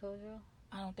Boris Kodjoe?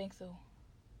 I don't think so.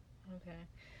 Okay.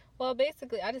 Well,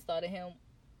 basically, I just thought of him,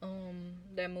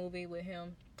 that movie with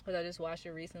him, because I just watched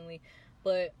it recently.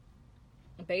 But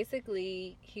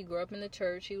basically, he grew up in the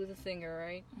church. He was a singer,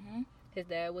 right? Mm-hmm. His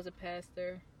dad was a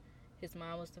pastor. His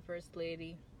mom was the first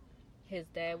lady. His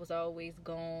dad was always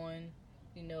gone,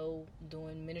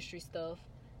 doing ministry stuff,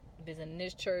 visiting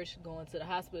this church, going to the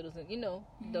hospitals, and,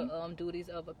 mm-hmm. the duties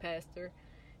of a pastor.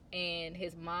 And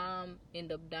his mom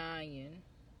ended up dying.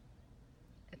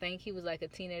 I think he was like a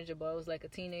teenager, but I was like a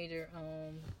teenager.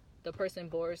 The person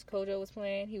Boris Kodjoe was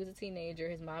playing, he was a teenager.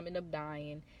 His mom ended up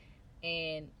dying.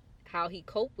 And how he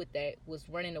coped with that was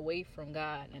running away from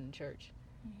God and the church.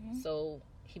 Mm-hmm. So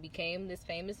he became this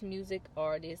famous music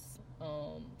artist,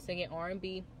 singing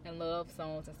R&B and love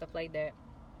songs and stuff like that.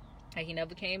 And he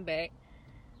never came back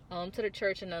to the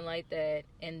church and nothing like that.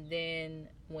 And then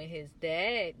when his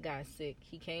dad got sick,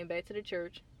 he came back to the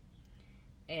church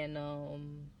and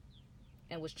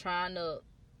was trying to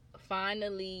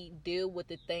finally deal with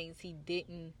the things he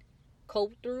didn't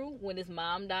cope through when his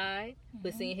mom died. Mm-hmm.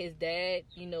 But seeing his dad,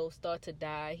 start to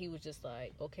die, he was just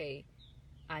like, okay,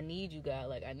 I need you, God.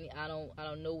 Like, I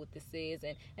don't know what this is.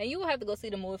 And you will have to go see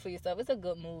the movie for yourself. It's a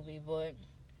good movie,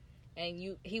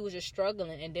 he was just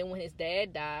struggling. And then when his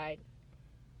dad died,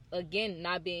 again,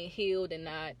 not being healed and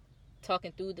not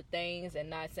talking through the things and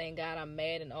not saying, God, I'm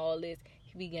mad and all this,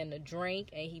 he began to drink,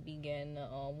 and he began to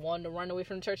want to run away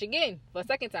from the church again for a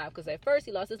second time. Because at first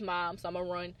he lost his mom, so I'm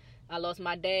I lost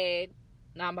my dad.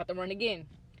 Now I'm about to run again.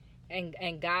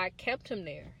 And God kept him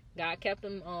there. God kept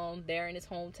him there in his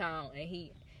hometown, and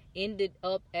he ended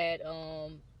up at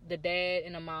the dad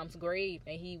and the mom's grave,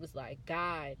 and he was like,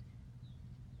 God,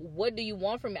 what do you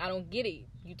want from me? I don't get it.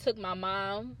 You took my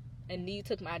mom, and you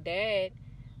took my dad.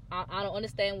 I don't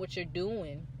understand what you're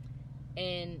doing.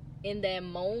 And in that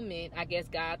moment, I guess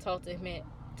God talked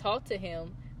to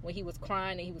him when he was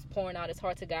crying and he was pouring out his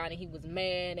heart to God, and he was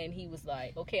mad, and he was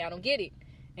like, okay, I don't get it.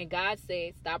 And God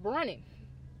said, stop running.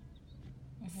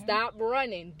 Mm-hmm. Stop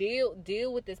running.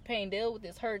 Deal with this pain. Deal with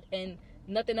this hurt. And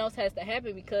nothing else has to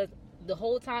happen, because the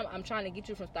whole time I'm trying to get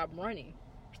you from stop running.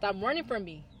 Stop running from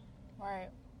me. Right.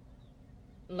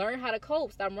 Learn how to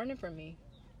cope. Stop running from me.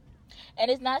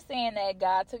 And it's not saying that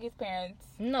God took his parents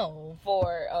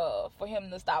for him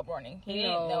to stop running.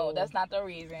 No, that's not the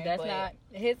reason. That's not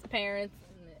his parents'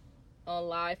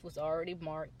 life was already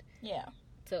marked. Yeah.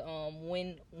 To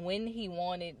when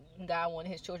God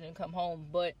wanted his children to come home.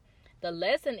 But the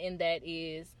lesson in that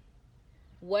is,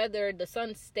 whether the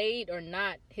son stayed or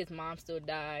not, his mom still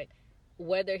died.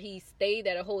 Whether he stayed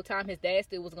there the whole time, his dad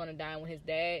still was going to die when his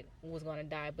dad was going to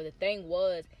die. But the thing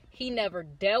was, he never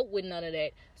dealt with none of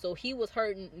that. So he was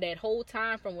hurting that whole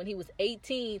time, from when he was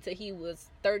 18 to he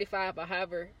was 35 or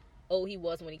however old he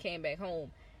was when he came back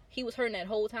home. He was hurting that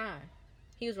whole time.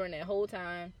 He was hurting that whole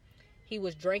time. He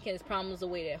was drinking his problems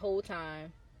away that whole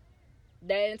time.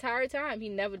 That entire time, he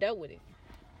never dealt with it.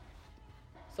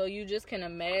 So you just can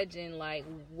imagine, like,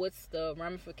 what's the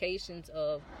ramifications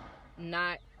of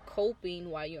not coping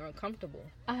while you're uncomfortable.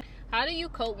 How do you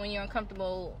cope when you're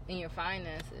uncomfortable in your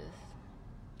finances?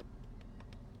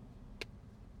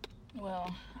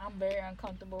 Well, I'm very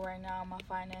uncomfortable right now in my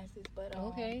finances, but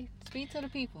okay, speak to the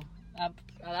people.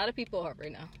 A lot of people are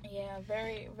right now. Yeah,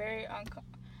 very, very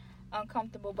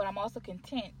uncomfortable, but I'm also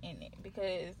content in it,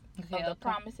 because of the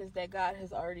promises that God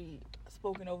has already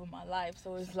spoken over my life.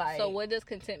 So it's like, so what does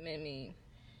contentment mean?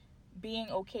 Being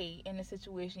okay in a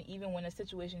situation, even when a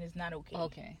situation is not okay.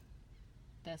 Okay,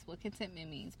 that's what contentment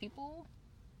means, people.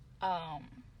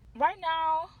 Right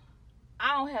now,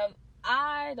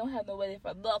 I don't have nobody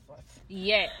for lovers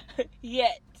yet.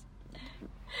 Yet,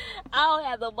 I don't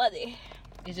have the money.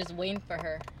 It's just waiting for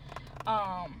her.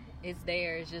 It's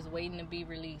there. It's just waiting to be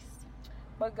released.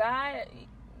 But God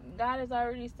has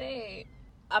already said,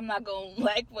 I'm not gonna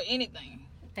lack for anything.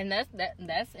 And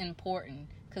that's important.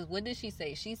 Because what did she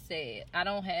say? She said, I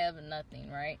don't have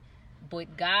nothing, right?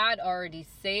 But God already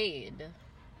said.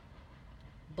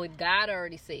 What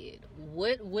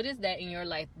is that in your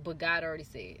life? But God already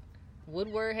said. What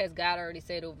word has God already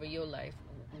said over your life?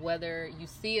 Whether you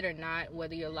see it or not,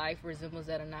 whether your life resembles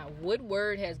that or not. What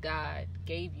word has God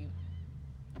gave you?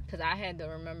 Because I had to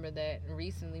remember that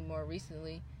more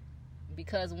recently.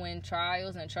 Because when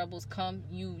trials and troubles come,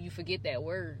 you forget that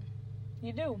word.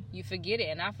 You do. You forget it,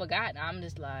 and I forgot. I'm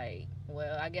just like,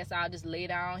 well, I guess I'll just lay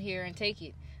down here and take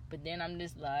it. But then I'm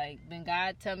just like, then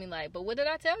God tell me like, but what did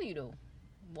I tell you though?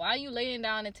 Why are you laying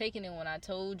down and taking it when I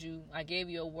told you, I gave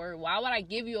you a word? Why would I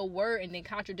give you a word and then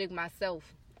contradict myself?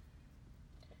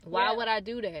 Why would I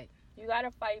do that? You gotta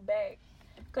fight back,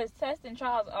 because tests and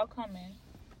trials are coming.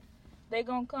 They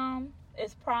gonna come.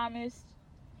 It's promised.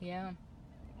 Yeah.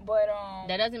 But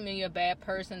that doesn't mean you're a bad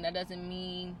person. That doesn't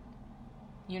mean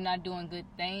you're not doing good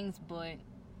things, but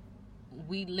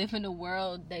we live in a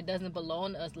world that doesn't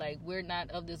belong to us. Like, we're not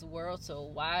of this world, so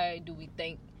why do we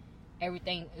think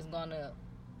everything is gonna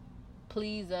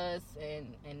please us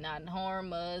and not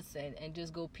harm us and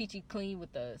just go peachy clean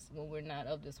with us when we're not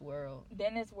of this world?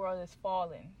 Then this world is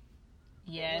fallen.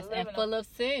 Yes, and full of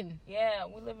sin. Yeah,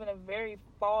 we live in a very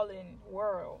fallen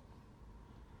world.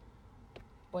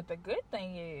 But the good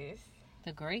thing is,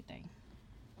 the great thing,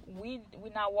 we're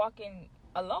not walking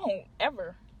alone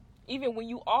ever. Even when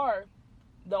you are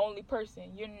the only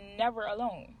person, you're never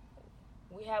alone.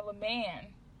 We have a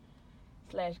man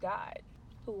 / God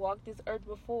who walked this earth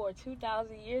before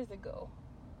 2,000 years ago,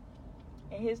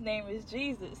 and his name is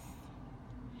Jesus.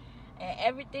 And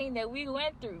everything that we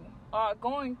went through, are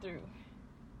going through,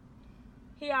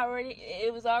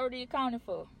 it was already accounted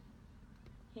for.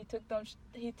 He took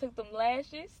them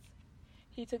lashes.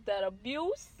 He took that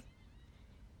abuse.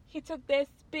 He took that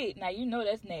spit. Now you know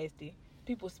that's nasty.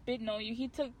 People spitting on you. He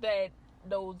took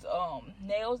those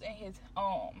nails in his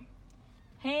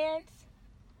hands.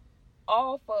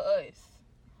 All for us.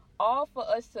 All for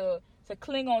us to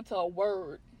cling on to a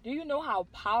word. Do you know how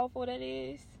powerful that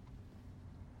is?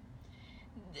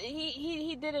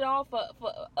 He did it all for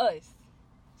us,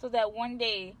 so that one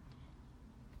day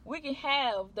we can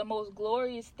have the most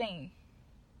glorious thing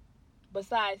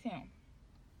besides him,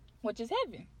 which is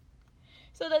heaven.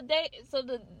 So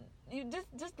the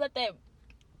just let that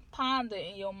ponder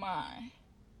in your mind.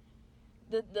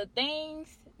 The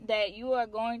things that you are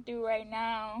going through right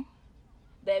now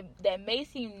that may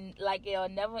seem like it'll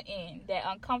never end, that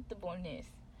uncomfortableness,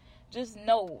 just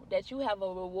know that you have a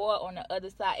reward on the other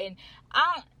side. And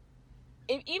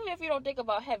even if you don't think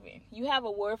about heaven, you have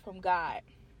a word from God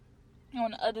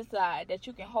on the other side that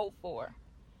you can hope for.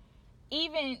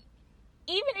 Even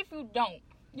if you don't,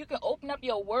 you can open up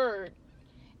your word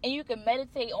and you can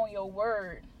meditate on your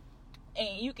word,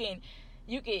 and you can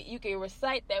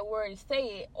recite that word and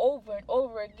say it over and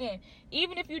over again.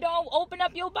 Even if you don't open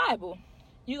up your Bible,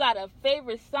 you got a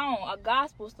favorite song, a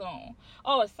gospel song,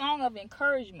 or a song of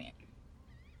encouragement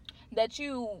that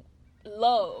you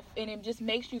love, and it just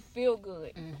makes you feel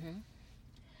good. Mm-hmm.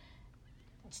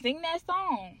 Sing that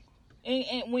song,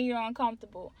 and when you're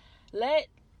uncomfortable,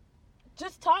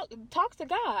 just talk to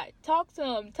God. Talk to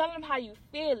Him. Tell Him how you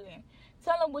feeling.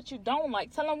 Tell Him what you don't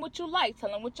like. Tell Him what you like. Tell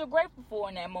Him what you're grateful for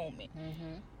in that moment.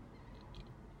 Mm-hmm.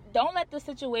 Don't let the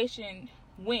situation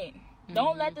win. Mm-hmm.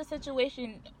 Don't let the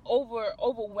situation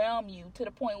overwhelm you to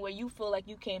the point where you feel like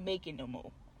you can't make it no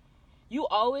more. You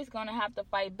always gonna have to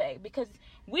fight back, because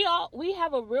we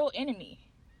have a real enemy,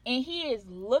 and he is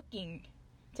looking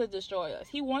to destroy us.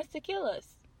 He wants to kill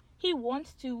us. He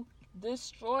wants to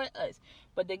destroy us.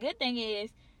 But the good thing is,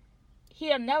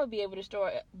 he'll never be able to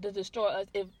destroy us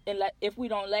if we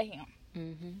don't let him.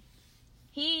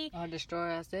 Mm-hmm. Or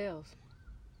destroy ourselves.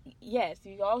 Yes,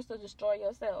 you also destroy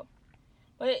yourself.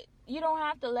 But you don't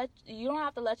have to let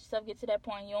yourself get to that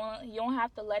point. You don't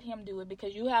have to let him do it,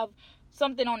 because you have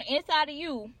something on the inside of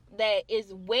you that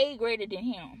is way greater than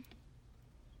him,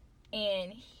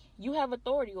 and you have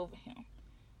authority over him.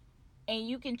 And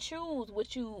you can choose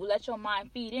what you let your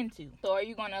mind feed into. So are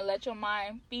you going to let your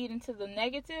mind feed into the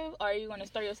negative, or are you going to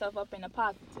stir yourself up in the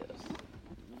positives?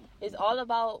 It's all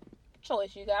about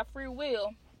choice. You got free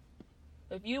will.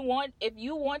 If you want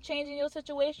change in your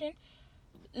situation,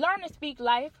 learn to speak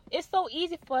life. It's so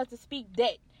easy for us to speak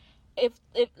death. If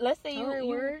let's say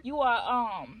you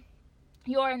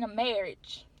are in a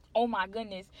marriage. Oh my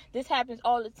goodness, this happens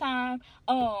all the time.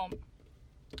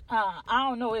 I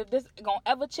don't know if this is gonna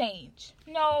ever change.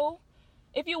 No.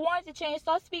 If you want it to change,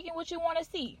 start speaking what you want to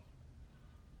see.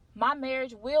 My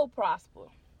marriage will prosper.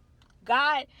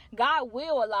 God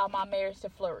will allow my marriage to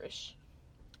flourish.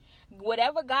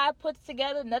 Whatever God puts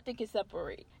together, nothing can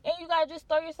separate. And you gotta just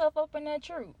throw yourself up in that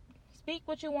truth. Speak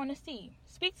what you want to see.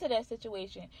 Speak to that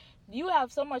situation. You have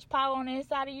so much power on the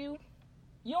inside of you.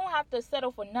 You don't have to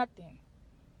settle for nothing.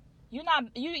 You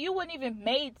weren't even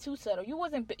made to settle.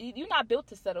 You're not built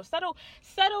to settle. Settle.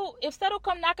 If settle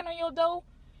come knocking on your door,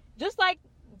 just like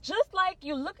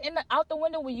you look out the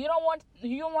window when you don't want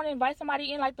to invite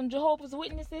somebody in, like them Jehovah's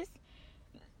Witnesses.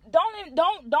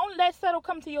 Don't let settle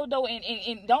come to your door,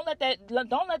 and don't let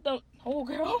the oh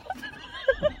girl,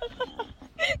 kind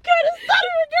of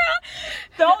stuttering girl.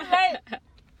 Don't let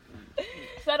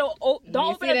settle.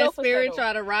 Don't open the door for settle. You see that spirit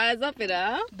try to rise up in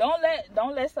her. Don't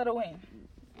let settle in.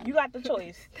 You got the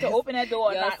choice to open that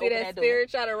door or not open that door. Y'all see that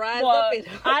spirit try to rise up in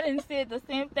her? I didn't say the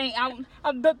same thing. Y'all see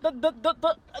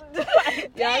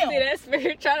that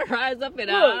spirit try to rise up in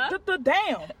her?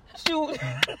 Damn. Shoot.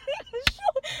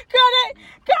 Girl,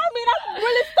 I mean, I'm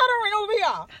really stuttering over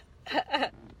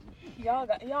here. Y'all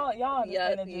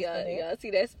understand y'all see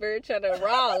that spirit trying to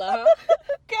roll, huh?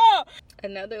 Girl.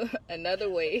 Another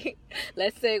way.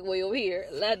 Let's segue over here.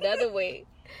 Another way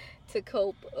to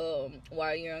cope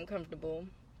while you're uncomfortable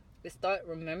is start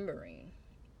remembering.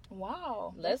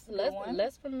 Wow. Let's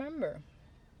remember.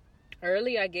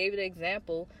 Earlier I gave you the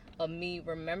example of me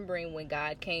remembering when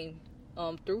God came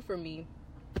through for me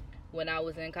when I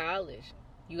was in college.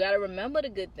 You got to remember the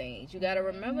good things.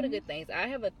 I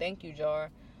have a thank you jar.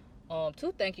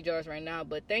 2 thank you jars right now,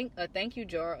 but a thank you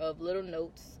jar of little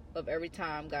notes of every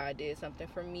time God did something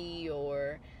for me,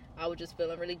 or I was just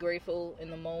feeling really grateful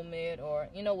in the moment, or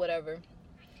whatever.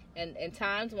 And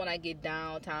times when I get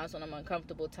down, times when I'm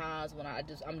uncomfortable, times when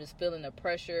I'm just feeling the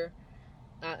pressure,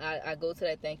 I go to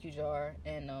that thank you jar,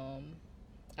 and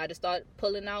I just start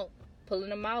pulling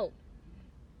them out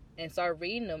and start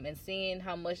reading them and seeing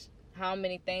how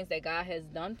many things that God has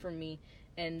done for me.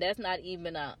 And that's not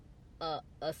even a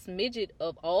smidget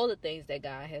of all the things that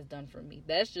God has done for me.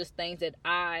 That's just things that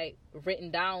I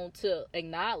written down to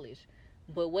acknowledge.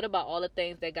 But what about all the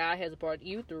things that God has brought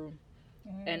you through,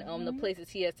 and the places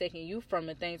He has taken you from,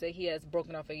 and things that He has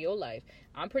broken off of your life?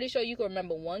 I'm pretty sure you can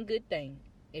remember one good thing.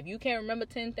 If you can't remember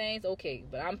 10 things, okay,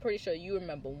 but I'm pretty sure you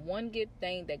remember one good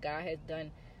thing that God has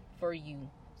done for you.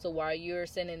 So while you're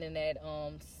sitting in that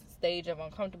stage of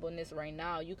uncomfortableness right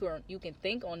now, you can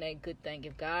think on that good thing.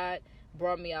 If God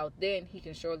brought me out then, he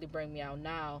can surely bring me out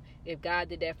now. If God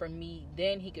did that for me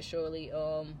then, he can surely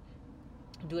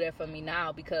do that for me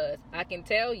now, because I can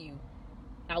tell you,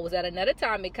 I was at another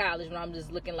time in college when I'm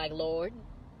just looking like, Lord,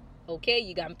 okay,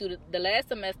 you got me through the last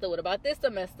semester. What about this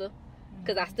semester?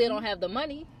 Because I still don't have the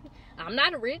money. I'm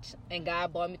not rich, and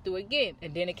God brought me through again.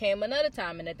 And then it came another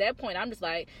time, and at that point, I'm just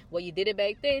like, well, you did it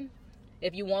back then.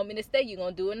 If you want me to stay, you're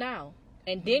going to do it now.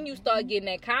 And then you start getting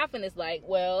that confidence, like,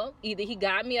 well, either he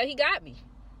got me or he got me.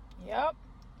 Yep.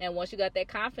 And once you got that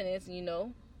confidence, you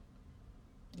know,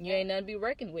 you ain't nothing to be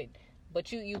reckoned with.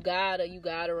 But you gotta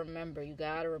remember. You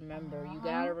gotta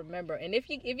remember. And if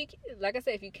you like I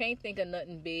said, if you can't think of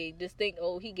nothing big, just think,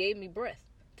 oh, he gave me breath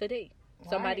today.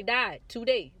 Somebody died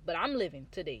today, but I'm living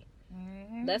today.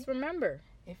 Mm-hmm. Let's remember.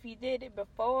 If he did it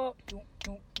before,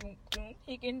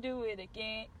 he can do it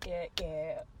again.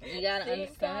 Yeah. We gotta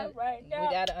understand. Right now.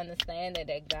 We gotta understand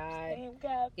that God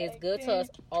is good to us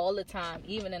all the time,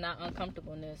 even in our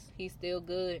uncomfortableness. He's still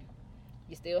good.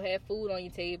 You still have food on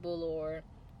your table, or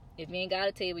if you ain't got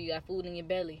a table, you got food in your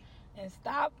belly. And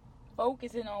stop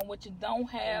focusing on what you don't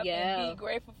have, and be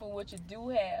grateful for what you do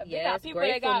have. They got people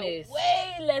that got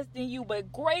way less than you,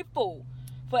 but grateful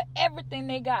for everything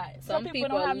they got. Some people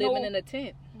don't have living in a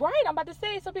tent. Right, I'm about to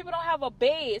say, some people don't have a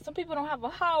bed. Some people don't have a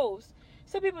house.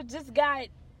 Some people just got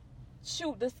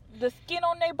the skin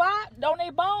on their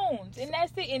bones, and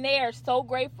that's it. And they are so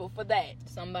grateful for that.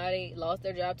 Somebody lost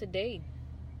their job today.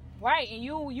 Right, and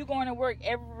you going to work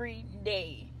every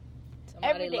day.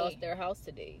 Somebody lost their house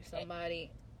today.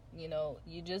 Somebody, you know,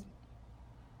 you just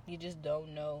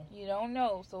don't know. You don't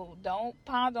know, so don't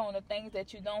ponder on the things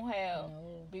that you don't have.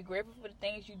 No. Be grateful for the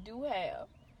things you do have,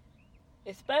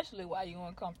 especially while you're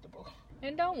uncomfortable.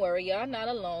 And don't worry, y'all not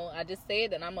alone. I just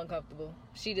said that I'm uncomfortable.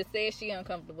 She just said she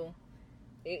uncomfortable.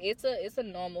 It's a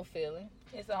normal feeling.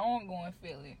 It's an ongoing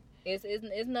feeling.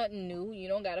 It's nothing new. You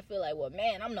don't gotta feel like, well,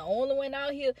 man, I'm the only one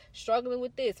out here struggling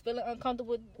with this, feeling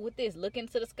uncomfortable with this, looking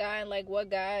to the sky and like,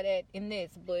 what God at in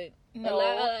this? But no.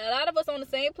 a lot of us on the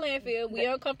same playing field. We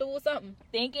uncomfortable with something.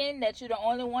 Thinking that you're the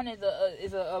only one is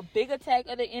a big attack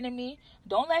of the enemy.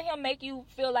 Don't let him make you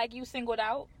feel like you singled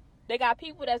out. They got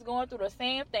people that's going through the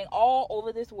same thing all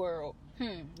over this world.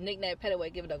 Nick Nat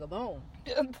Petaway, give it a bone.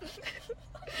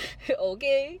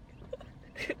 Okay.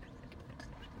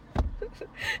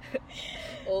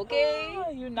 Okay.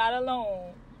 Oh, you're not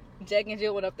alone. Jack and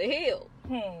Jill went up the hill.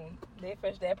 They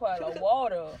fetched that part of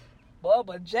water.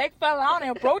 But Jack fell out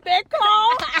and broke that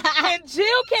car, and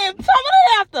Jill came tumbling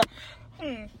after.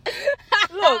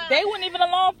 Look, they weren't even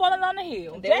alone falling down the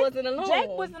hill. They wasn't alone. Jack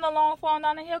wasn't alone falling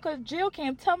down the hill because Jill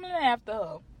came tumbling after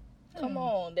her. Come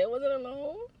on, they wasn't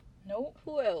alone. Nope.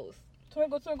 Who else?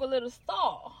 Twinkle, twinkle, little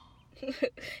star.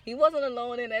 He wasn't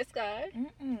alone in that sky.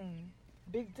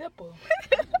 Big Dipper.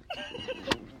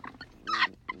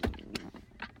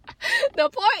 The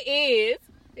point is,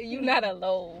 you're not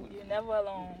alone. You're never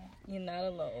alone. You're not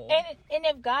alone. And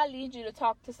if God leads you to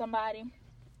talk to somebody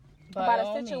about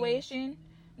a situation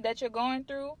that you're going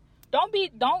through, don't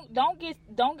get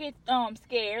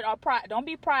scared or don't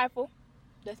be prideful.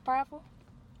 That's prideful.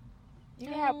 You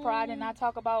can have pride and not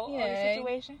talk about the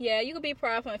situation. Yeah, you could be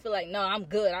prideful and feel like, no, I'm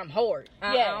good, I'm hard.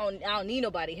 I don't need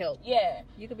nobody help. Yeah,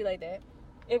 you could be like that.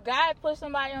 If God puts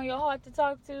somebody on your heart to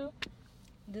talk to,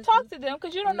 talk to them,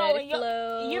 because you don't know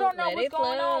you don't know what's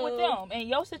going on with them, and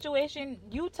your situation.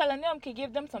 You telling them can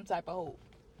give them some type of hope,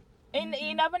 and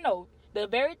you never know. The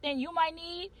very thing you might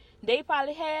need, they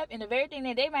probably have, and the very thing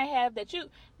that they might have that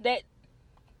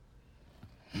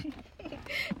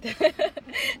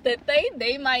the thing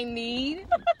they might need,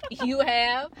 you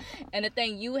have, and the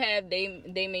thing you have, they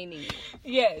may need.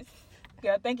 Yes.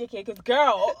 Girl, thank you, kid. Because,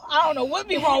 girl, I don't know what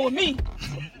be wrong with me.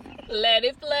 Let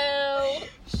it flow.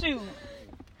 Shoot.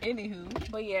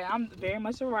 Anywho. But, yeah, I'm very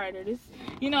much a writer. This,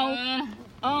 we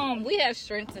have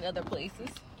strengths in other places.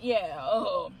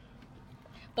 Yeah.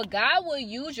 But God will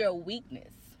use your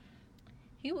weakness.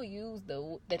 He will use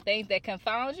the things that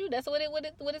confound you. That's what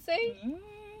it say?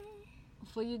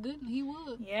 For your good, he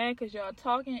would. Yeah, because y'all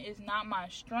talking is not my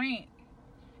strength.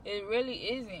 It really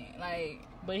isn't.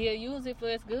 But he'll use it for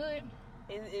his good.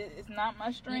 It's not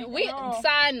my strength.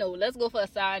 Side note. Let's go for a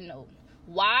side note.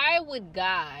 Why would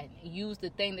God use the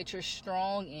thing that you're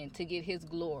strong in to get his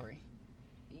glory?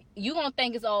 You gonna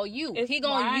think it's all you. He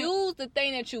gonna use the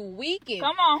thing that you weak in.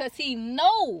 Come on. Because he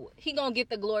know he gonna get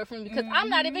the glory from you. Because I'm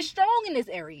not even strong in this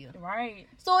area. Right.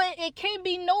 So it can't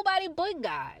be nobody but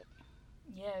God.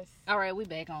 Yes. All right, we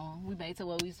back to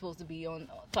what we supposed to be on,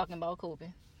 talking about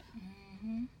coping.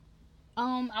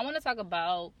 I want to talk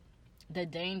about the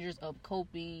dangers of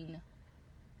coping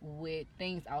with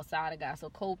things outside of God. So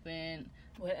coping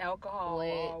with alcohol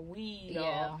or weed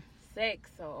or sex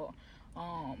or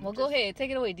well, go ahead,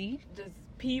 take it away, D.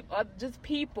 Just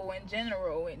people in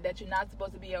general that you're not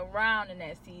supposed to be around in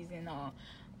that season,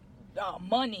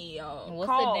 money,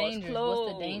 cars,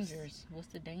 clothes. What's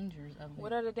the dangers of it?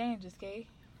 What are the dangers, Kay?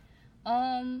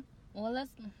 Well,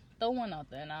 let's throw one out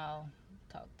there and I'll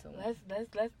talk to him.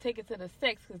 Let's take it to the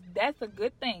sex, because that's a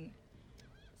good thing.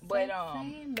 But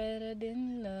ain't better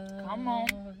than love. come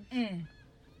on.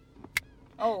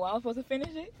 Oh, I was supposed to finish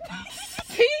it.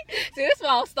 See, that's why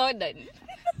I don't start nothing.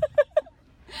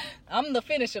 I'm the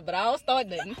finisher, but I don't start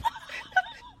nothing.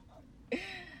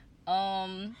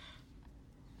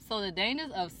 So the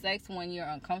dangers of sex when you're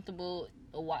uncomfortable,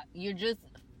 you're just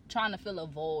trying to fill a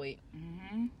void,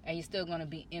 and you're still gonna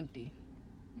be empty.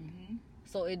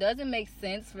 So it doesn't make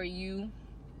sense for you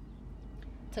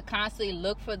to constantly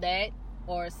look for that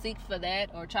or seek for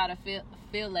that or try to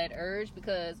feel that urge,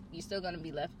 because you're still gonna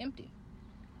be left empty.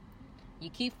 You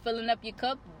keep filling up your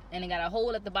cup, and it got a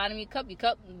hole at the bottom of your cup.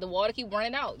 The water keep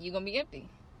running out. You're gonna be empty.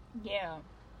 Yeah,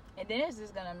 and then it's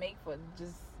just gonna make for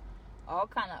just all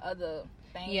kind of other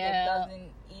things that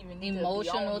doesn't even need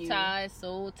emotional to be on ties,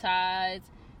 soul ties.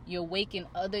 You're waking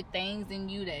other things in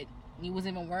you that you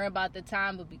wasn't even worried about at the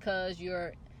time, but because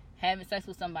you're having sex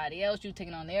with somebody else, you're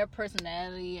taking on their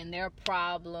personality and their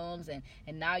problems, and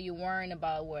now you're worrying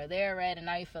about where they're at, and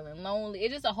now you're feeling lonely.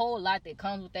 It's just a whole lot that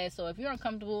comes with that. So if you're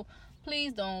uncomfortable,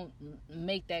 please don't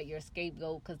make that your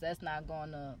scapegoat, because that's not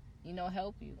going to,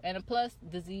 help you. And plus,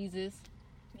 diseases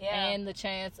and the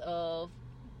chance of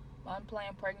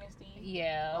unplanned pregnancy.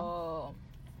 Yeah.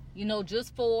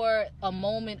 Just for a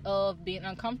moment of being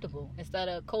uncomfortable, instead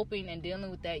of coping and dealing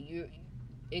with that,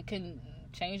 it can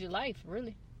change your life,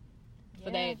 really. For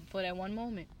that one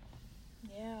moment.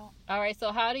 Yeah. All right,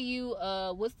 so how do you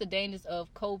what's the dangers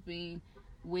of coping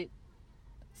with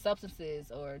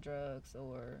substances or drugs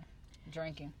or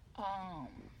drinking?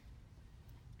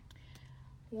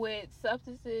 With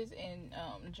substances and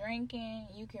drinking,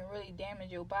 you can really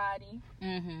damage your body.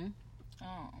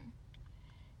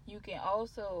 You can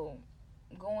also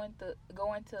go into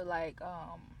like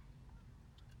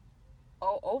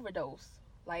overdose,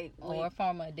 like or a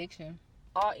form of addiction.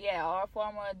 Or a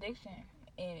form of addiction,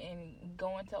 and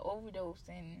go into overdose,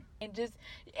 and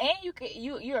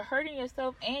you're hurting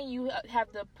yourself, and you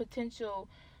have the potential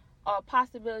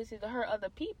possibility to hurt other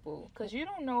people, because you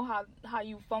don't know how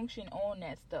you function on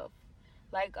that stuff.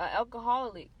 Like an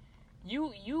alcoholic,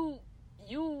 you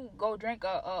go drink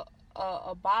a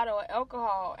bottle of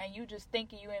alcohol, and you just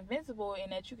thinking you invincible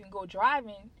and that you can go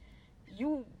driving.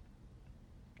 You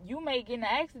may get in an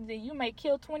accident, you may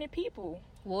kill 20 people.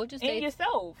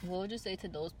 Yourself. What would you say to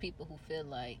those people who feel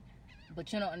like,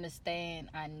 but you don't understand,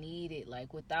 I need it,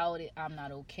 like without it I'm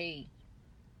not okay,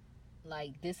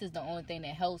 like this is the only thing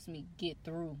that helps me get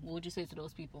through? What would you say to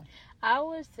those people? I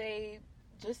would say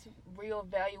just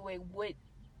reevaluate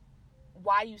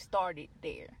why you started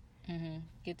there.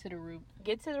 Get to the root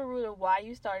of why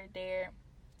you started there,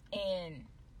 and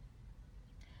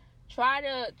try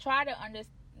to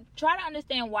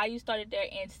understand why you started there,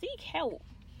 and seek help.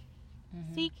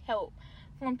 Seek help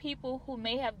from people who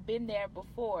may have been there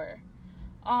before.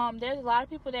 There's a lot of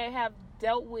people that have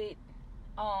dealt with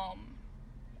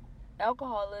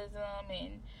alcoholism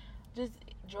and just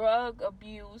drug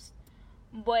abuse,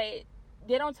 but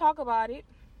they don't talk about it.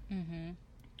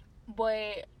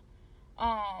 But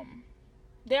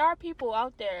there are people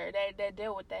out there that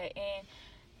deal with that, and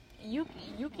you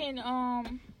can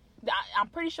I'm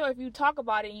pretty sure if you talk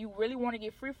about it and you really want to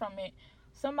get free from it,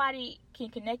 somebody can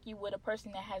connect you with a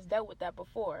person that has dealt with that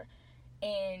before.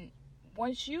 And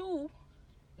once you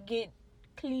get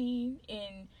clean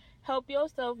and help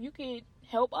yourself, you can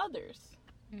help others.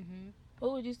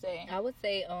 What would you say? I would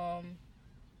say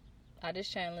I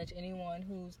just challenge anyone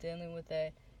who's dealing with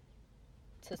that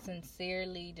to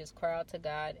sincerely just cry out to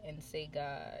God and say,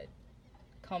 God,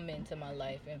 come into my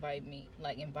life, invite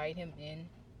him in.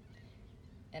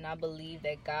 And I believe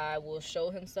that God will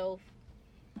show himself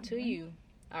to you.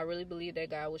 I really believe that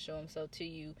God will show himself to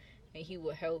you, and he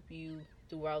will help you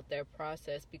throughout that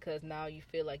process, because now you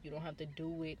feel like you don't have to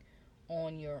do it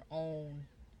on your own.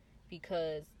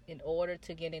 Because in order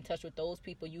to get in touch with those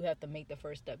people, you have to make the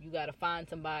first step. You got to find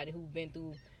somebody who's been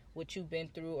through what you've been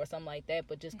through or something like that.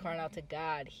 But just crying out to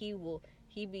God, he will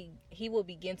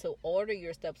begin to order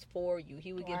your steps for you.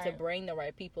 He will begin to bring the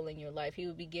right people in your life. He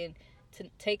will begin to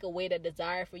take away that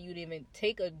desire for you to even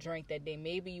take a drink that day.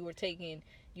 Maybe you were drinking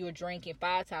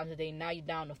 5 times a day. Now you're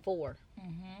down to 4.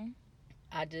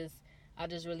 I just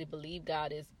really believe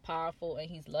God is powerful, and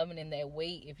he's loving in that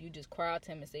way. If you just cry out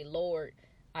to him and say, Lord,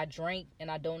 I drink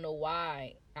and I don't know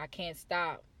why. I can't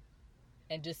stop.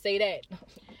 and just say that,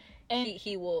 And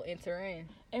he will enter in.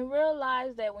 and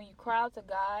realize that when you cry out to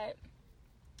God,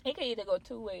 it can either go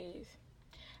two ways.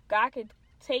 God could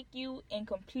take you and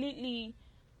completely,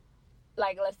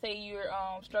 like, let's say you're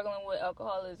struggling with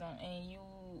alcoholism, and you,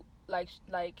 like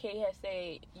Kay has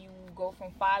said, you go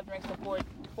from 5 drinks to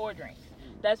four drinks.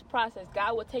 That's process.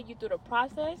 God will take you through the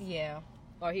process. Yeah.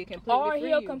 Or he completely free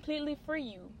He'll you. completely free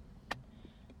you.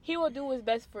 He will do his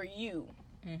best for you.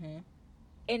 Mm-hmm.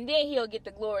 And then he'll get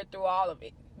the glory through all of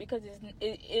it. Because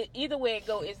either way it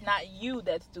go, it's not you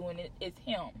that's doing it, it's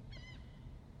him.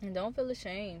 And don't feel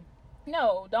ashamed.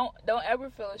 No, don't ever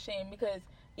feel ashamed, because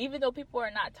even though people are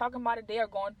not talking about it, they are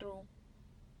going through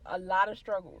a lot of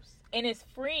struggles. And it's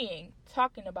freeing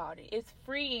talking about it. It's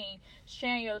freeing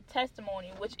sharing your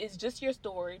testimony, which is just your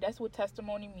story. That's what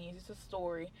testimony means. It's a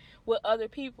story with other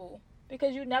people.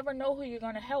 Because you never know who you're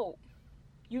going to help.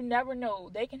 You never know.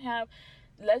 They can have,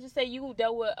 let's just say you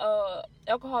dealt with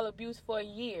alcohol abuse for a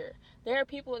year. There are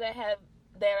people that are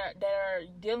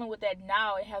dealing with that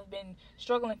now and have been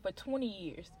struggling for 20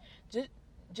 years.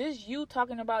 Just you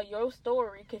talking about your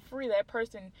story could free that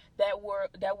person that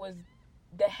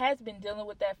has been dealing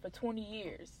with that for 20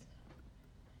 years.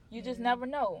 You just never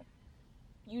know.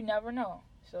 You never know.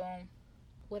 So,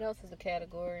 what else is a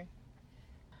category?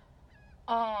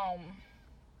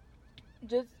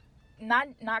 Just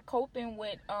not coping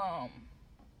with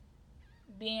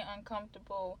being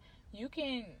uncomfortable. It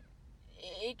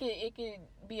could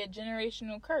be a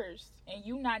generational curse, and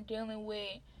you not dealing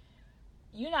with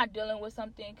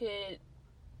something could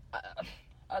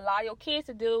allow your kids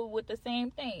to deal with the same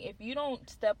thing. If you don't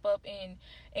step up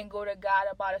and go to God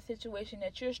about a situation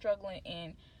that you're struggling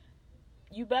in,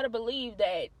 you better believe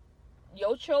that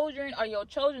your children or your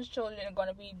children's children are going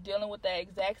to be dealing with that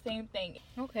exact same thing.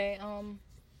 Okay,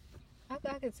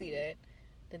 I can see that.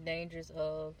 The dangers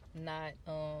of not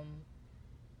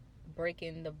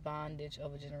breaking the bondage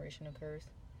of a generational curse.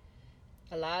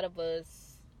 A lot of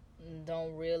us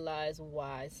don't realize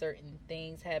why certain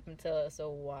things happen to us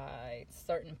or why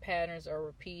certain patterns are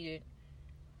repeated,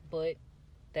 but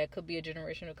that could be a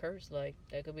generational curse.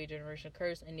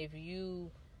 And if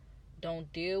you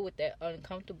don't deal with that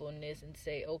uncomfortableness and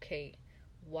say, okay,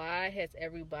 why has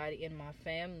everybody in my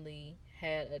family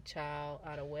had a child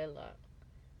out of wedlock?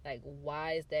 Like,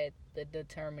 why is that the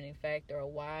determining factor?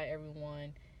 Or why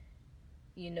everyone,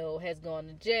 has gone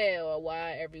to jail? Or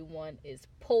why everyone is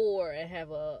poor and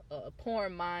have a poor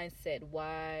mindset?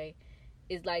 Why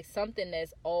is like something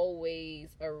that's always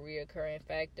a reoccurring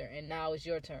factor, and now it's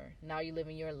your turn. Now you're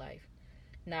living your life.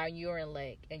 Now you're in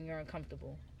lack and you're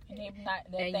uncomfortable. And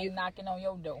thing knocking on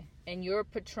your door. And you're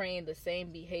portraying the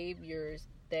same behaviors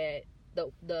that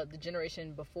the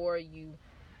generation before you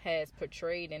has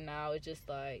portrayed, and now it's just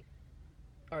like,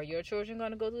 are your children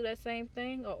going to go through that same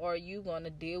thing, or are you going to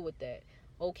deal with that?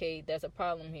 Okay, there's a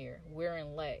problem here. We're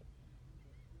in lack.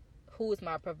 Who is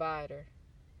my provider?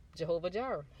 Jehovah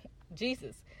Jireh,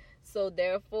 Jesus. So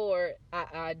therefore, I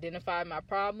identify my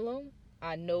problem.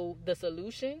 I know the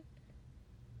solution.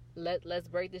 Let's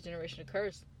break this generational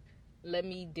curse. Let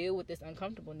me deal with this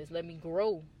uncomfortableness. Let me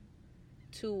grow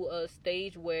to a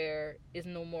stage where it's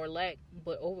no more lack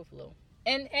but overflow.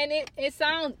 And it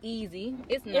sounds easy.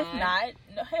 It's not. It's not.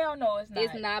 No, hell no, it's not.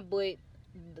 It's not, but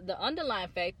the underlying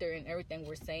factor in everything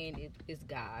we're saying is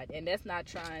God. And that's not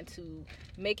trying to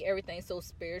make everything so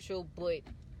spiritual, but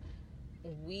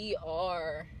we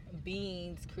are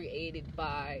beings created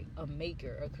by a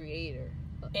maker, a creator,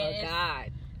 a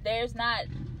God. There's not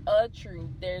a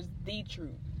truth. There's the truth.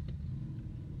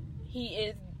 He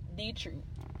is the truth.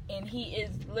 And he is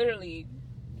literally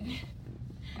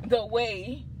the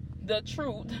way, the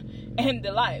truth, and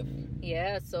the life.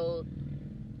 Yeah, so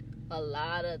a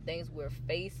lot of things we're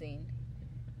facing,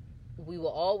 we will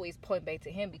always point back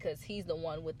to him because he's the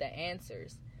one with the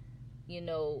answers.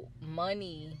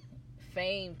 Money,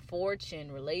 fame,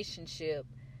 fortune, relationship,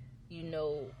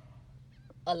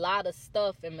 a lot of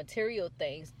stuff and material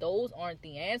things, those aren't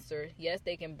the answer. Yes,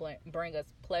 they can bring us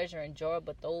pleasure and joy,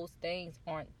 but those things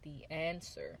aren't the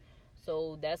answer.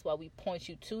 So that's why we point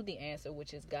you to the answer,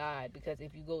 which is God. Because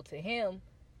if you go to him,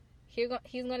 he's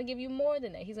going to give you more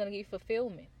than that. He's going to give you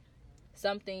fulfillment.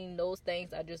 Something those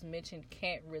things I just mentioned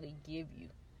can't really give you.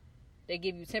 They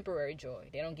give you temporary joy.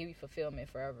 They don't give you fulfillment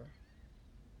forever.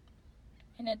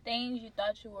 And the things you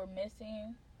thought you were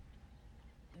missing,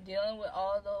 dealing with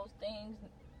all those things,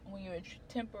 when you're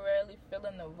temporarily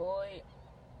filling the void,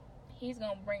 he's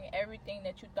going to bring everything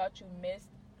that you thought you missed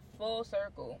full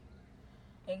circle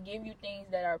and give you things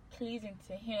that are pleasing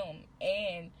to him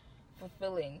and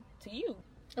fulfilling to you.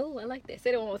 Oh, I like that.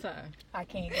 Say that one more time. I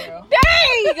can't, girl.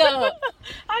 Dang!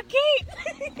 I can't.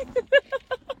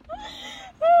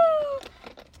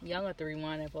 Y'all have to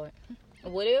rewind that part.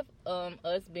 What if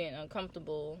us being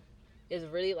uncomfortable is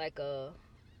really like a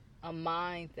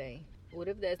mind thing? What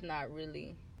if that's not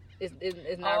really?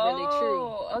 It's not really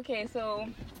true. Okay, so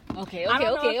Okay. I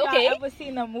don't know if y'all ever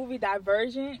seen the movie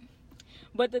Divergent,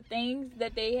 but the things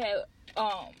that they had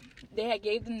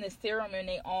gave them the serum in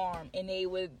their arm, and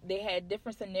they had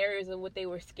different scenarios of what they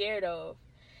were scared of,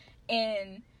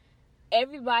 and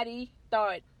everybody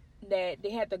thought that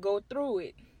they had to go through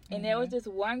it. And there was this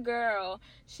one girl,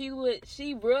 she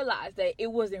realized that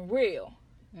it wasn't real.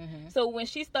 Mm-hmm. So when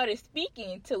she started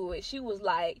speaking to it, she was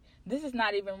like, this is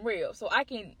not even real. So I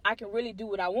can really do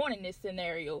what I want in this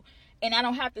scenario. And I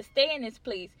don't have to stay in this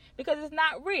place because it's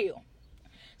not real.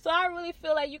 So I really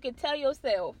feel like you can tell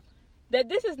yourself that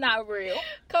this is not real.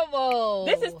 Come on.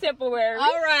 This is temporary.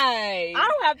 All right. I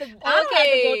don't have to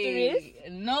go through this.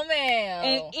 No, ma'am.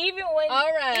 And even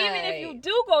if you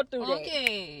do go through that.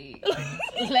 Okay.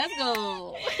 Let's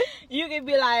go. You can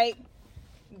be like,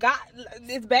 God,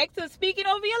 it's back to speaking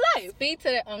over your life. Speak to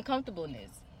the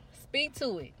uncomfortableness. Speak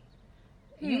to it.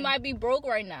 You might be broke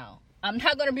right now. I'm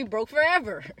not going to be broke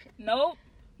forever. Nope.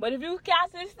 But if you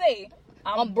constantly say,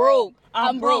 I'm broke.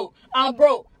 I'm broke. I'm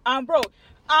broke. I'm broke.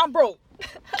 I'm broke.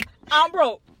 I'm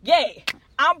broke. Yeah.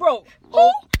 I'm broke.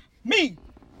 Who? Me.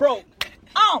 Broke.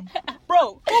 I'm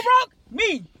broke. Who broke?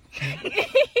 Me.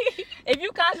 If you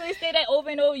constantly say that over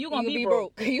and over, you're going to be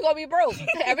broke. You're going to be broke.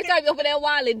 Every time you open that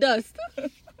wallet, dust.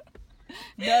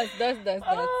 Dust.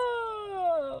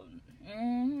 Oh.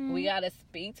 Mm-hmm. We got to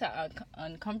speak to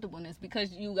uncomfortableness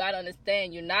because you got to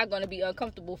understand you're not going to be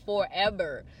uncomfortable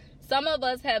forever. Some of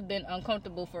us have been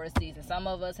uncomfortable for a season. Some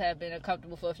of us have been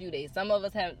uncomfortable for a few days. Some of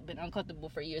us have been uncomfortable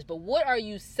for years. But what are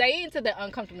you saying to the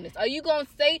uncomfortableness? Are you going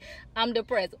to say, I'm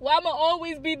depressed? Well, I'm going to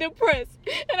always be depressed.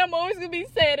 And I'm always going to be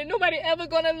sad. And nobody ever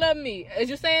going to love me. Is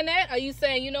you saying that? Are you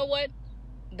saying, you know what?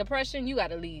 Depression, you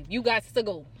got to leave. You got to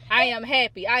go. I am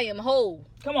happy. I am whole.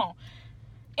 Come on.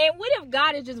 And what if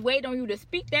God is just waiting on you to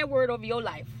speak that word over your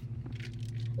life?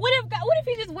 What if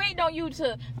he just waiting on you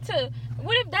to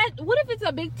what if it's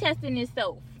a big test in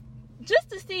itself? Just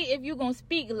to see if you're gonna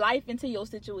speak life into your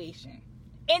situation.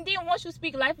 And then once you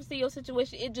speak life into your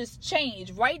situation, it just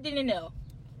changed right then and there.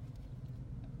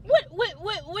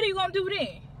 What are you gonna do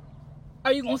then?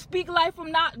 Are you gonna speak life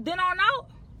from then on out?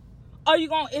 Are you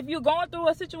gonna, if you're going through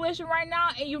a situation right now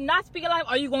and you're not speaking life,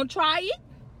 are you gonna try it?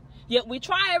 Yet we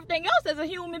try everything else as a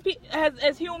human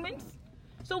as humans.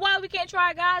 So why we can't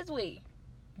try God's way?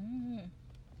 Mm-hmm.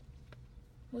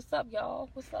 What's up, y'all?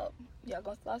 What's up? Y'all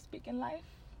gonna start speaking life?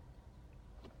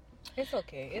 It's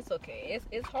okay. It's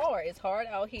hard. It's hard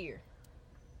out here.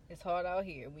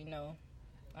 We know.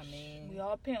 I mean, we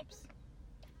all pimps.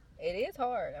 It is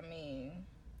hard. I mean,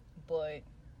 but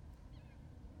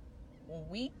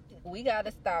we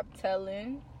gotta stop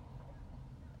telling.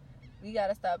 We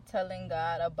gotta stop telling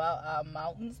God about our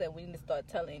mountains, and we need to start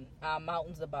telling our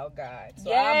mountains about God. So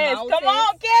yes, our mountains, come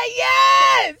on,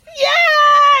 Kay.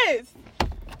 Yes.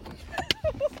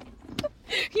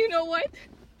 You know what?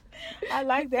 I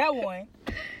like that one.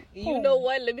 You know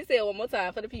what? Let me say it one more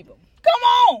time for the people. Come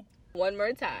on. One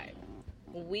more time.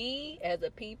 We, as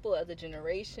a people, as a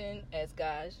generation, as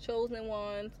God's chosen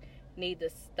ones, need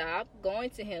to stop going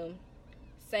to Him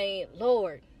saying,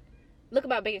 Lord, look at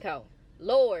my bank account.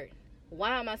 Lord,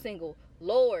 why am I single?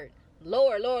 Lord.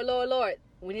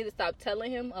 We need to stop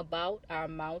telling Him about our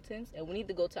mountains, and we need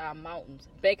to go to our mountains.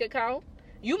 Bank account,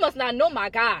 you must not know my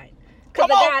God. Because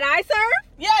the God I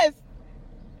serve? Yes.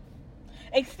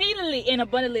 Exceedingly and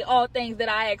abundantly all things that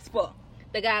I ask for.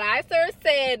 The God I serve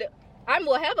said, I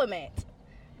will have a mat.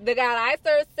 The God I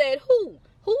serve said, who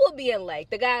will be in lack?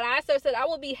 The God I serve said, I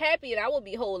will be happy and I will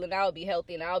be whole and I will be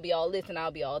healthy and I will be all this and I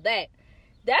will be all that.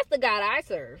 That's the God I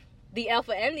serve. The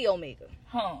Alpha and the Omega.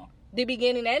 The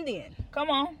beginning and the end. Come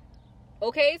on.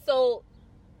 Okay, so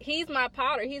He's my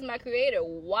potter. He's my creator.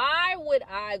 Why would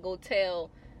I go tell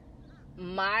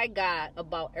my God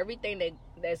about everything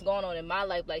that's going on in my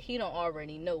life like He don't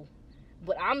already know?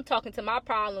 But I'm talking to my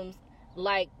problems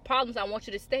like problems I want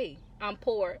you to stay. I'm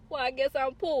poor. Well, I guess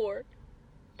I'm poor.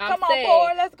 Come on, poor.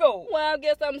 Let's go. Well, I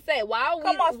guess I'm sad. Why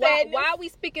are we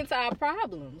speaking to our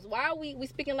problems? Why are we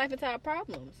speaking life into our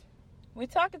problems? We're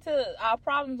talking to our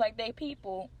problems like they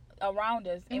people around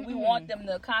us, and we want them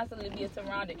to constantly be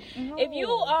surrounded. No. If you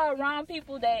are around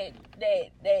people that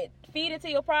feed into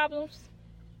your problems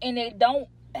and they don't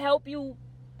help you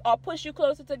or push you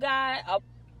closer to God,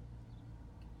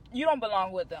 you don't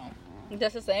belong with them.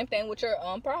 That's the same thing with your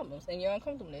problems and your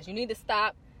uncomfortableness. You need to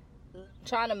stop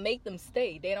trying to make them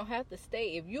stay. They don't have to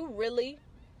stay. If you really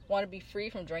want to be free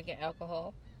from drinking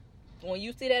alcohol, when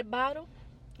you see that bottle,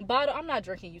 I'm not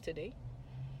drinking you today.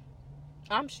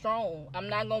 I'm strong. I'm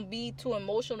not going to be too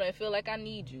emotional and feel like I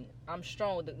need you. I'm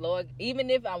strong. The Lord, even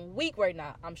if I'm weak right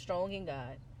now, I'm strong in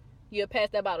God. You'll pass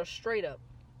that bottle straight up.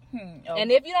 Okay.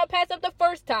 And if you don't pass up the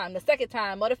first time, the second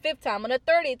time, or the fifth time, or the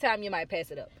 30th time, you might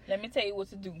pass it up. Let me tell you what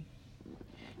to do.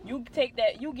 You take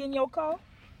that, you get in your car,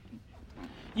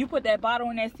 you put that bottle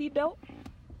in that seatbelt,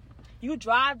 you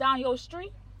drive down your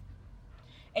street,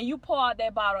 and you pour out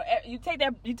that bottle. You take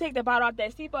that bottle out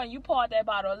that seatbelt, and you pour out that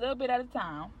bottle a little bit at a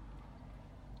time.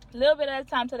 A little bit at a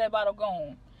time till that bottle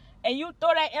gone. And you throw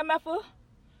that MFer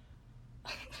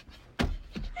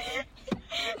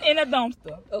in a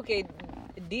dumpster. Okay,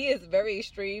 D is very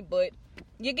extreme, but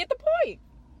you get the point.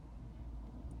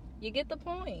 You get the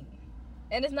point.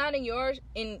 And it's not in your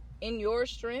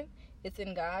strength, it's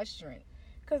in God's strength.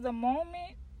 Because the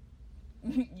moment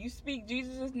you speak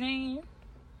Jesus' name,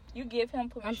 you give him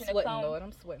permission to come.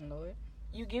 I'm sweating, Lord.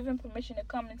 You give him permission to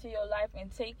come into your life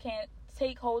and take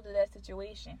hold of that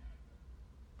situation.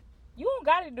 You don't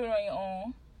got to do it on your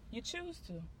own. You choose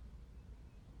to.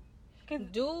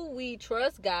 Do we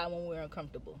trust God when we're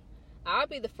uncomfortable? I'll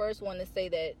be the first one to say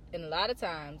that, and a lot of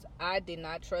times I did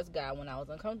not trust God when I was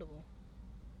uncomfortable.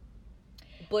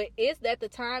 But is that the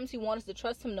times he wants us to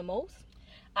trust him the most?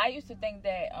 I used to think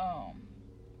that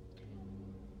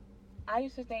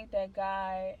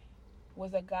God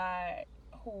was a God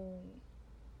who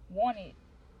wanted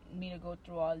me to go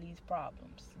through all these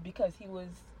problems because he was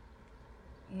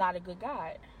not a good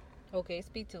God. Okay,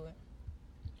 speak to it.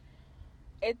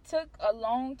 It took a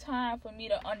long time for me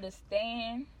to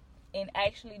understand and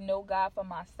actually know God for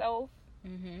myself,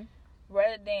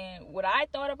 rather than what I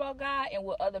thought about God and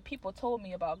what other people told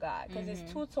me about God, because it's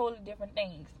two totally different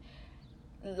things.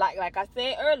 Like I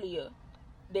said earlier,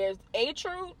 there's a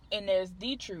truth and there's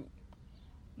the truth.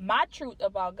 My truth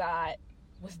about God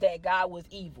was that God was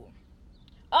evil.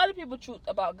 Other people's truth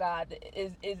about God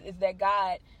is that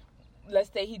God,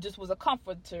 let's say, he just was a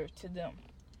comforter to them.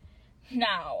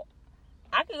 Now,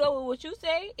 I could go with what you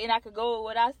say and I could go with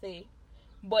what I say,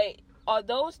 but are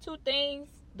those two things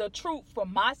the truth for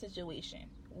my situation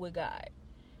with God?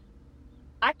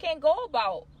 I can't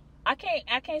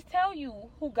tell you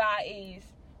who God is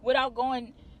without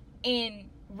going and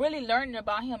really learning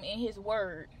about him in his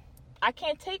word. I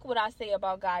can't take what I say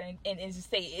about God and just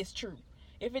say it's true.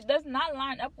 If it does not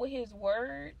line up with his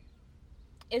word,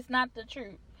 it's not the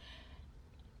truth.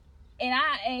 And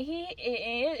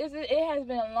it has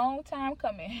been a long time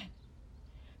coming,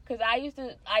 because I used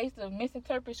to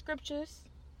misinterpret scriptures.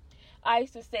 I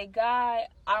used to say, God,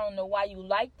 I don't know why you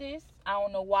like this. I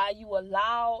don't know why you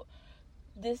allowed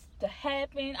this to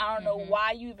happen. I don't know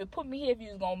why you even put me here if you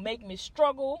was gonna make me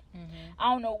struggle.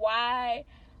 I don't know why.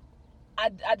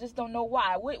 I just don't know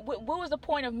why. What was the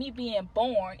point of me being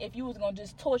born if you was gonna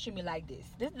just torture me like this?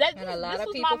 A lot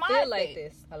of people feel like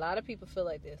this. A lot of people feel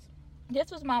like this. This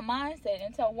was my mindset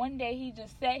until one day he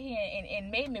just sat here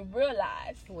and made me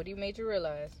realize. What made you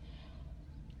realize?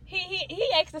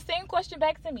 He asked the same question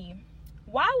back to me.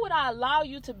 Why would I allow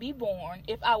you to be born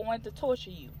if I wanted to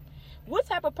torture you? What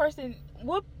type of person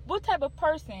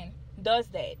does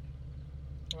that?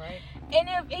 Right. And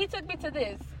if he took me to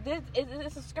this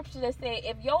is a scripture that said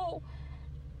if your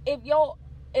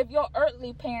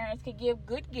earthly parents could give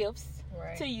good gifts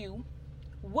to you,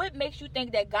 what makes you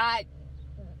think that God,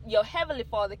 your heavenly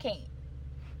Father, can't?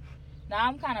 Now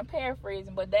I'm kind of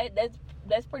paraphrasing, but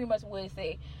that's pretty much what it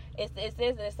says. It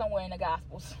says that somewhere in the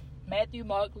Gospels, Matthew,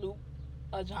 Mark, Luke,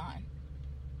 or John.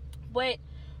 But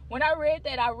when I read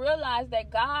that, I realized that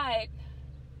God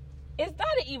is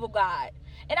not an evil God,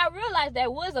 and I realized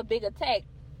that was a big attack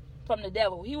from the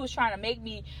devil. He was trying to make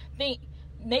me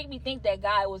think that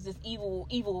God was this evil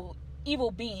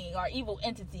being or evil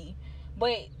entity,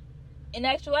 but in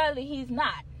actuality, he's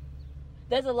not.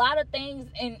 There's a lot of things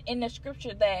in the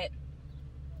scripture that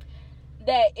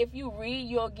if you read,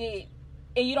 you'll get,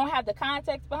 and you don't have the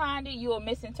context behind it, you'll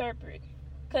misinterpret.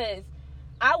 Because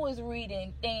I was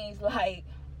reading things like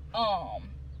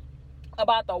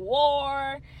about the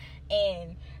war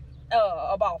and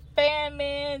about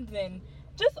famines and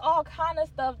just all kind of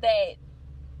stuff that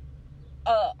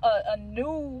a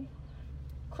new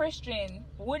Christian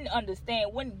wouldn't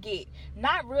understand, wouldn't get,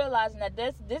 not realizing that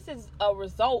this is a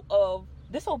result of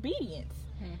disobedience.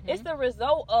 It's the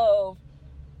result of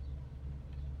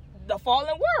the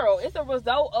fallen world. It's a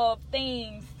result of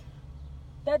things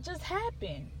that just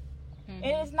happen. And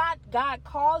it's not God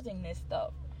causing this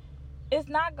stuff. It's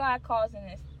not God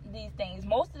causing these things.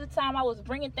 Most of the time I was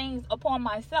bringing things upon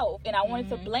myself and I wanted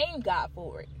to blame God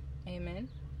for it. Amen.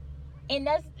 And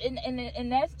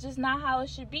that's just not how it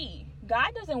should be.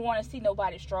 God doesn't want to see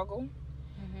nobody struggle.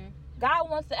 Mm-hmm. God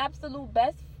wants the absolute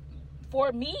best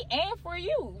for me and for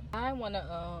you. I want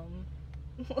to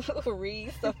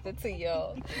read something to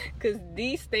y'all because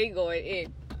these stay going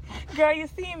in. Girl, you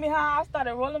see me how I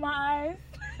started rolling my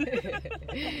eyes?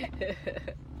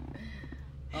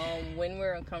 When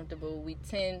we're uncomfortable, we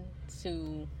tend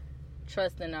to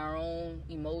trust in our own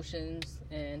emotions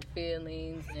and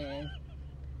feelings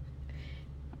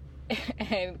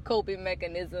and coping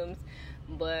mechanisms,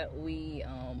 but we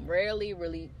rarely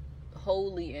really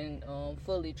wholly and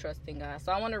fully trust in God.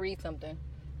 So I want to read something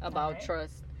about Alright.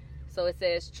 trust. So it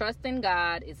says, trust in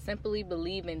God is simply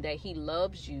believing that He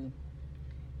loves you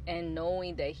and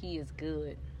knowing that He is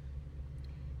good.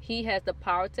 He has the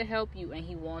power to help you and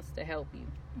He wants to help you.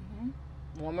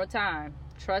 Mm-hmm. One more time.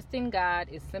 Trusting God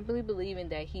is simply believing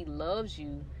that He loves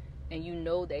you and you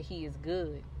know that He is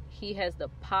good. He has the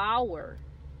power,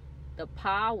 the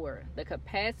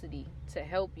capacity to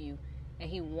help you, and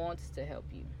He wants to help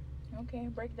you. Okay,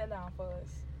 break that down for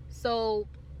us. So,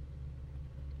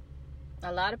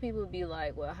 a lot of people be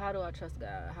like, well, how do I trust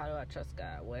God? How do I trust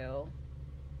God? Well,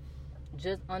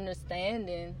 just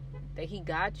understanding that He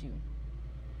got you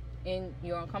in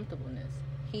your uncomfortableness.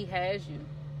 He has you.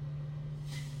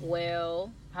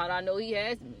 Well, how do I know He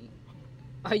has me?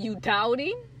 Are you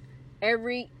doubting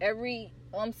every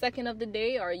second of the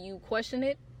day? Are you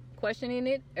questioning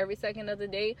it every second of the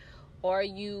day? Or are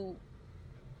you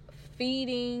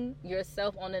feeding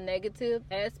yourself on the negative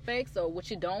aspects or what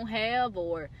you don't have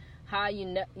or how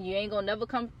you ain't gonna never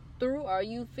come through? Are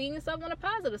you feeding yourself on the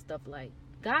positive stuff like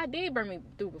God did bring me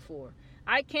through before?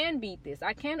 I can beat this.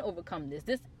 I can overcome this.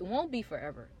 This won't be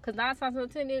forever. Because 9 times out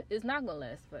of 10, it's not gonna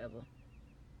last forever.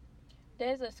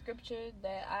 There's a scripture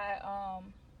that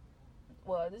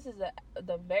this is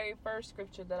the very first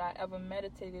scripture that I ever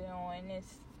meditated on, and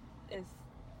it's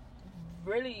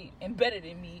really embedded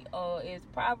in me. It's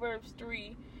Proverbs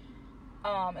 3,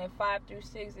 and 5 through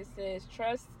 6. It says,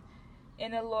 "Trust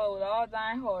in the Lord with all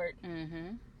thine heart,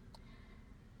 Mm-hmm.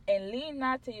 and lean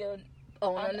not to your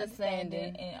Oh,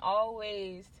 understanding, and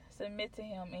always submit to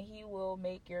Him, and He will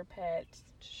make your paths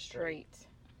straight."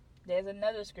 There's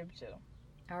another scripture.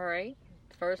 All right.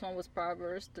 The first one was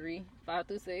Proverbs 3, 5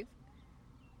 through 6.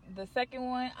 The second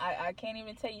one, I can't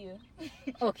even tell you.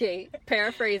 Okay,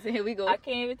 paraphrasing. Here we go. I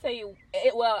can't even tell you.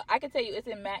 I can tell you it's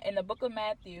in the book of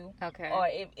Matthew. Okay. Or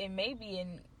it may be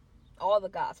in all the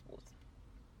Gospels.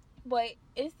 But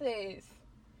it says,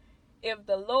 if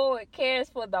the Lord cares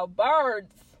for the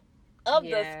birds of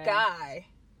the sky,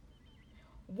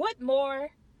 what more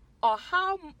or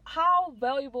how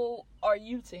valuable are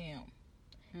you to Him?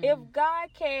 Mm-hmm. If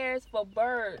God cares for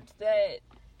birds that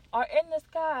are in the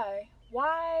sky,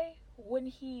 why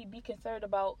wouldn't He be concerned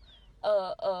about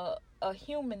a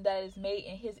human that is made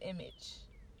in His image?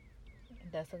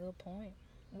 That's a good point.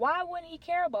 Why wouldn't He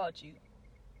care about you?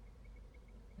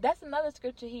 That's another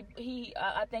scripture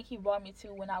I think He brought me to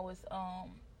when I was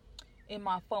in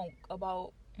my funk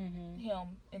about Mm-hmm.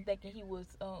 Him and thinking He was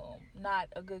not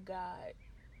a good God.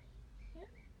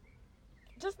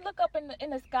 Just look up in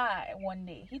the sky one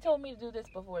day. He told me to do this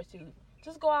before too.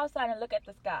 Just go outside and look at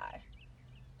the sky.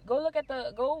 Go look at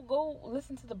go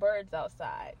listen to the birds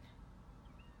outside.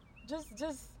 Just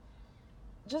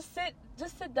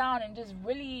sit down and just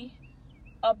really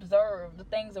observe the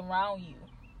things around you.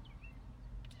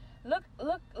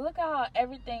 Look how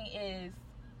everything is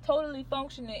totally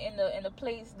functioning in the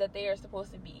place that they are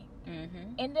supposed to be.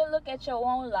 Mm-hmm. And then look at your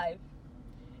own life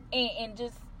and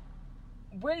just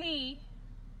really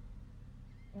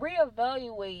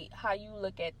reevaluate how you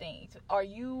look at things. Are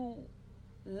you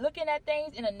looking at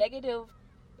things in a negative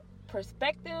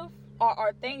perspective, or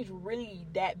are things really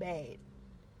that bad?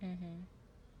 Mm-hmm.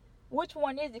 Which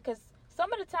one is it? Because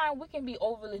some of the time we can be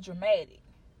overly dramatic.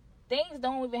 Things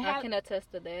don't even have. I can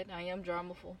attest to that. I am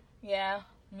dramaful. Yeah,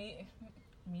 me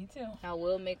too. I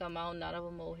will make a mountain out of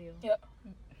a molehill. Yep,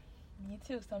 me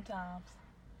too. Sometimes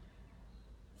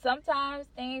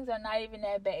things are not even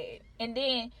that bad, and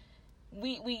then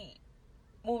we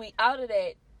when we out of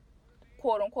that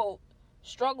quote unquote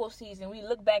struggle season, we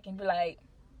look back and be like,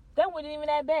 that wasn't even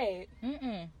that bad.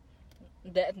 Mm-mm.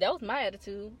 That was my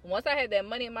attitude. Once I had that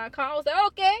money in my account, I was like,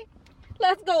 okay,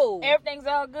 let's go. Everything's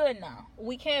all good now.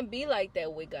 We can't be like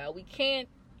that with God. We can't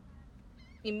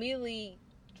immediately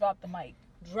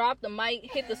Drop the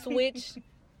mic, hit the switch,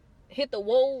 hit the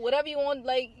whoa, whatever you want.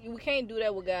 Like, we can't do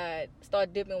that with God.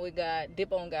 Start dipping with God,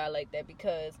 dip on God like that,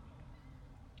 because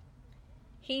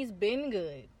He's been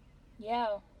good.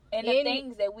 Yeah. And the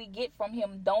things that we get from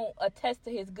him don't attest to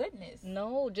his goodness.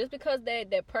 No, just because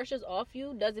that pressure's off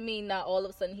you doesn't mean not all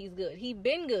of a sudden he's good. He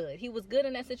been good. He was good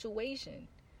in that situation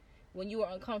when you were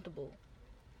uncomfortable.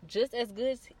 Just as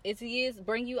good as he is,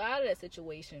 bring you out of that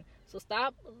situation. So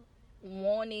stop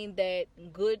wanting that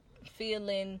good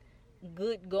feeling,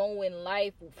 good going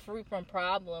life free from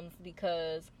problems,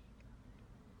 because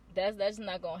that's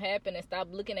not gonna happen. And stop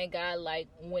looking at God like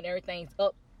when everything's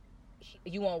up,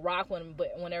 you want to rock with him,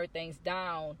 but when everything's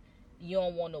down, you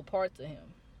don't want no parts of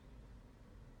him.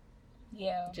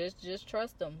 Yeah. Just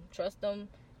trust him. Trust him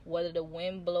whether the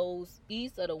wind blows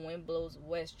east or the wind blows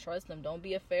west. Trust him. Don't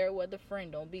be a fair weather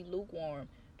friend. Don't be lukewarm.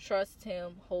 Trust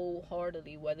him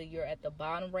wholeheartedly, whether you're at the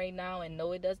bottom right now and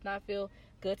know it does not feel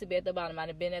good to be at the bottom.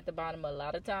 I've been at the bottom a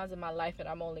lot of times in my life, and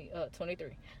I'm only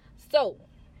 23. So,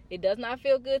 it does not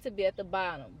feel good to be at the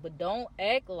bottom, but don't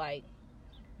act like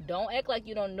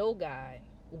you don't know God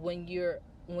when you're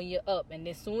up, and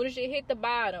as soon as you hit the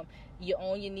bottom, you're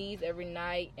on your knees every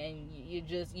night and you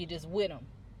just with him.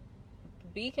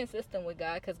 Be consistent with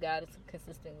God, because God is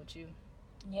consistent with you.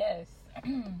 Yes.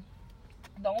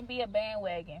 Don't be a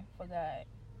bandwagon for God.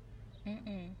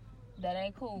 That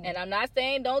ain't cool. And I'm not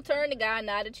saying don't turn to God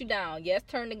now that you down. Yes,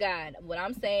 turn to God. What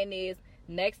I'm saying is,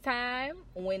 next time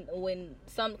when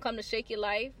something come to shake your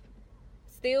life,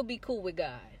 still be cool with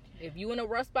God. If you in a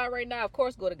rough spot right now, of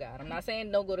course go to God. I'm not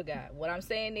saying don't go to God. What I'm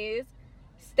saying is,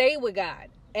 stay with God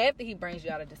after he brings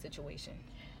you out of the situation.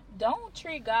 Don't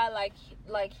treat God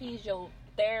like he's your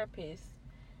therapist,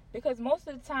 because most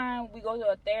of the time we go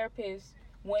to a therapist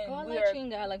when we're treating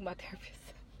God like my therapist.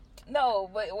 No,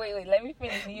 but wait, let me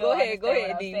finish. Go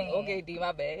ahead, D. Okay, D,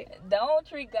 my bad. Don't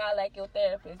treat God like your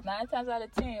therapist. 9 times out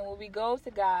of 10, when we go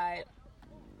to God,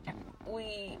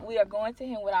 we are going to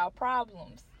him with our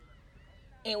problems.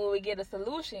 And when we get a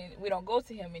solution, we don't go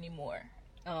to him anymore.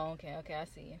 Oh, okay, I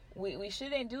see you. We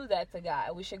shouldn't do that to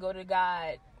God. We should go to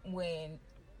God when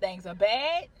things are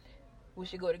bad. We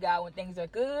should go to God when things are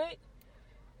good.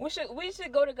 We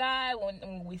should go to God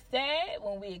when we sad,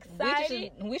 when we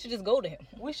excited. We should just go to him.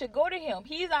 We should go to him.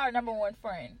 He's our number one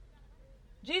friend.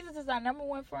 Jesus is our number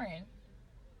one friend.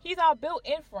 He's our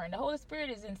built-in friend. The Holy Spirit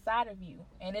is inside of you.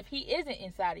 And if he isn't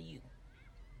inside of you,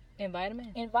 invite him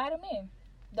in. Invite him in.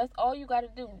 That's all you got to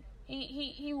do.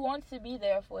 He wants to be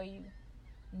there for you.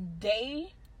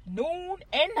 Day, noon,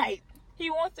 and night. He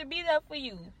wants to be there for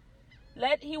you.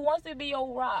 He wants to be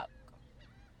your rock.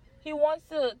 He wants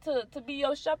to be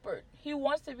your shepherd. He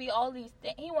wants to be all these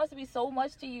things. He wants to be so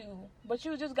much to you. But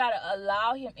you just got to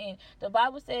allow him in. The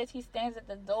Bible says he stands at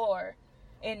the door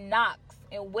and knocks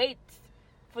and waits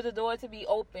for the door to be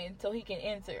open so he can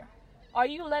enter. Are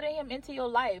you letting him into your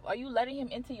life? Are you letting him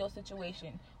into your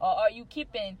situation? Or are you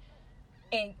keeping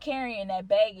and carrying that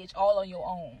baggage all on your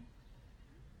own?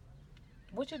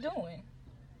 What you doing?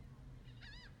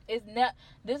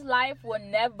 This life will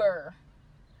never,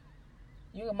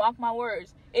 you can mark my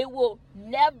words, it will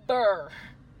never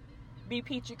be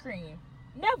peachy cream.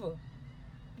 Never.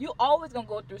 You always gonna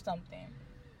go through something.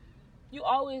 You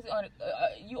always gonna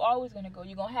go.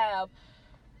 You're gonna have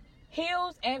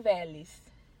hills and valleys.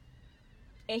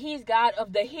 And he's God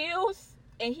of the hills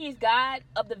and he's God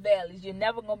of the valleys. You're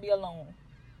never gonna be alone.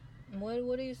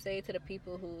 What do you say to the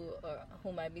people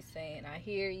who might be saying, I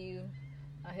hear you,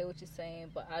 I hear what you're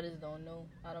saying, but I just don't know.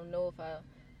 I don't know if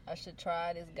I should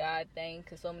try this God thing,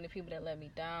 because so many people that let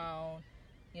me down.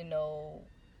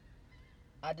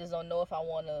 I just don't know if I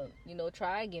want to,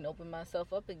 try again, open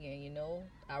myself up again,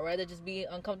 I'd rather just be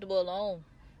uncomfortable alone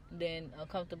than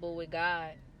uncomfortable with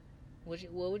God. What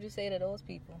would you say to those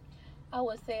people? I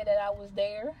would say that I was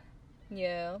there.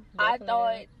 Yeah. I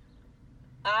thought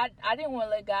I didn't want to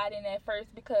let God in at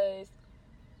first because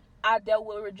I dealt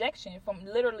with rejection from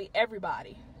literally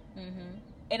everybody. Mm-hmm.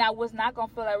 And I was not going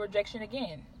to feel that rejection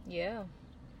again. Yeah.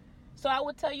 So I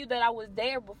would tell you that I was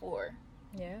there before.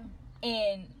 Yeah.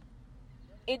 And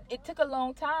it took a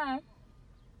long time.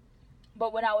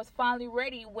 But when I was finally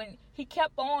ready, when he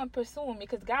kept on pursuing me,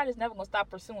 because God is never going to stop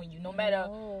pursuing you. No matter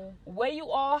where you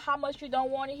are, how much you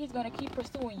don't want it, he's going to keep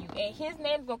pursuing you. And his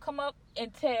name's going to come up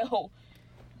and tell.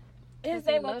 His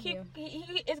name going to keep,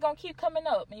 it's going to keep coming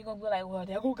up. And you're going to be like, well,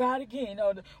 there go God again.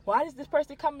 Or, why is this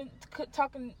person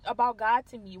talking about God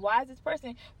to me? Why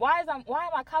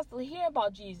am I constantly hearing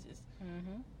about Jesus?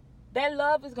 Mm-hmm. That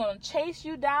love is going to chase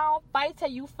you down, fight till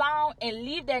you found, and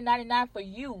leave that 99 for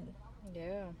you.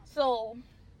 Yeah. So,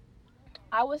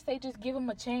 I would say just give him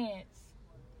a chance.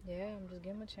 Yeah, just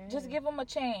give him a chance. Just give him a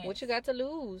chance. What you got to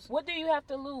lose? What do you have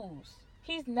to lose?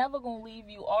 He's never going to leave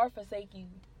you or forsake you.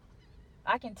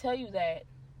 I can tell you that.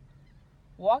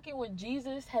 Walking with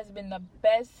Jesus has been the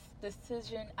best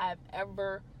decision I've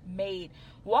ever made.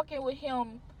 Walking with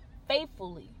him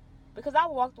faithfully. Because I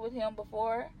walked with him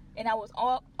before and I was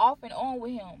all off and on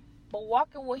with him. But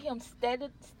walking with him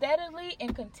steadily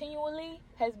and continually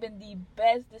has been the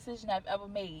best decision I've ever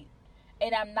made.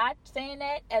 And I'm not saying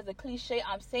that as a cliche.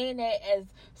 I'm saying that as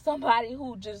somebody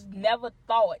who just never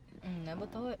thought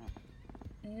that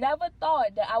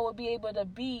I would be able to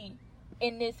be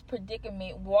in this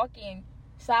predicament, walking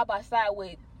side by side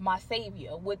with my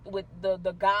Savior, with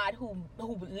the God who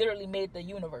literally made the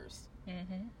universe.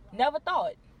 Never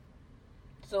thought.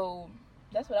 So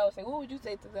that's what I would say. What would you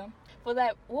say to them? For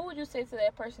that, what would you say to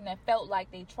that person that felt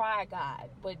like they tried God,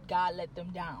 but God let them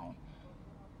down?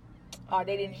 Or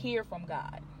they didn't hear from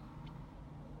God?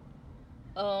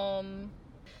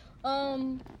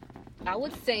 I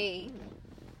would say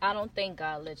I don't think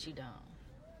God let you down.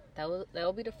 That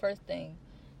would be the first thing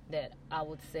that I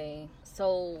would say.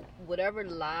 So whatever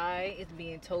lie is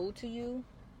being told to you,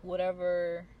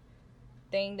 whatever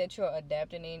thing that you're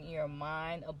adapting in your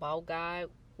mind about God,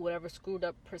 whatever screwed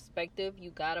up perspective you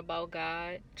got about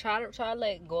God, try to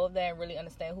let go of that and really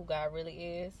understand who God really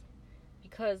is.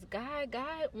 Because God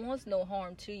wants no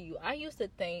harm to you. I used to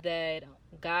think that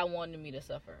God wanted me to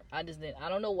suffer. I just didn't. I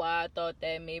don't know why I thought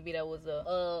that. Maybe that was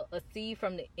a seed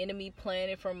from the enemy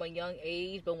planted from a young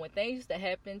age. But when things used to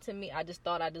happen to me, I just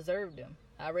thought I deserved them.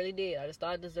 I really did. I just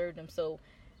thought I deserved them. So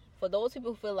for those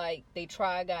people who feel like they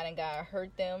tried God and God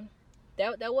hurt them,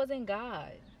 that wasn't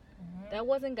God. That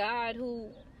wasn't God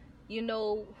who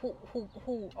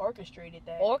orchestrated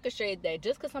that.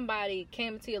 Just because somebody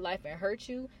came into your life and hurt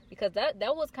you, because that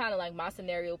was kind of like my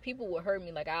scenario. People would hurt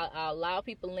me. Like I'll allow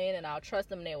people in and I'll trust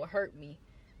them and they will hurt me.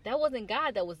 That wasn't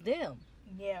God. That was them.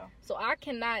 Yeah. So I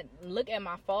cannot look at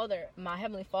my Father, my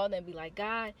Heavenly Father, and be like,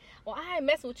 God, well, I ain't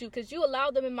messing with you because you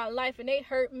allowed them in my life and they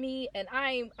hurt me, and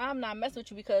I'm not messing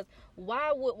with you because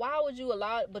why would you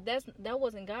allow it? But that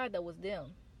wasn't God. That was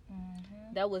them.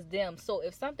 That was them. So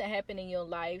if something happened in your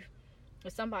life,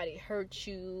 if somebody hurt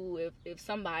you, if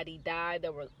somebody died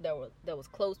that was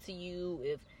close to you,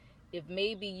 if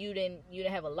maybe you didn't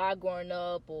have a lot growing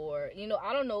up, or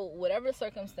I don't know, whatever the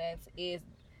circumstance is,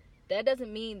 that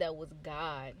doesn't mean that was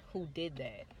God who did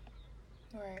that.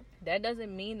 Right. That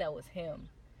doesn't mean that was him.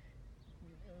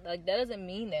 Like, that doesn't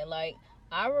mean that. Like,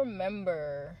 I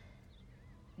remember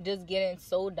just getting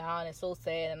so down and so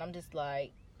sad, and I'm just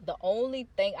like, the only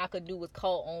thing I could do was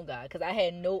call on God, because I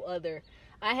had no other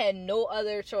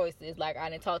choices. Like, I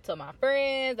didn't talk to my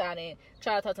friends. I didn't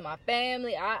try to talk to my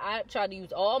family. I tried to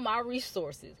use all my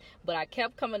resources, but I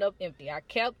kept coming up empty.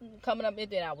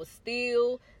 And I was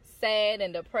still sad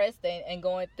and depressed and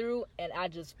going through. And I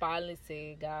just finally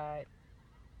said, God,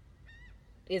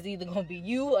 it's either going to be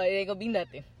you or it ain't going to be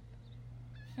nothing.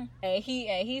 And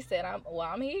he said,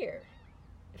 I'm here.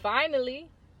 Finally,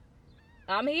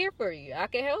 I'm here for you. I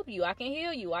can help you. I can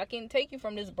heal you. I can take you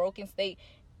from this broken state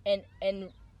and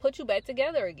put you back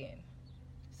together again.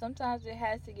 Sometimes it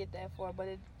has to get that far, but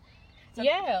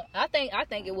I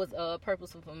think it was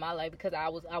purposeful for my life, because I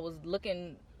was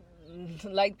looking,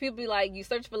 like people be like, you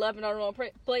search for love in all the wrong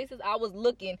places. I was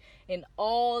looking in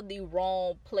all the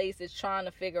wrong places, trying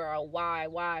to figure out why,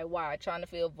 trying to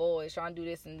fill voids, trying to do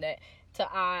this and that.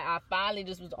 I finally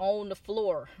just was on the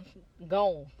floor,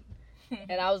 gone.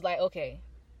 And I was like, okay,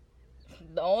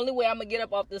 the only way I'm gonna get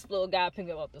up off this floor, God pick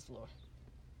me up off this floor.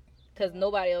 Because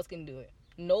nobody else can do it.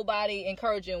 Nobody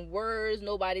encouraging words.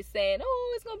 Nobody saying,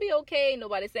 oh, it's going to be okay.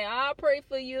 Nobody saying, I'll pray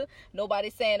for you. Nobody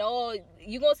saying, oh,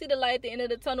 you're going to see the light at the end of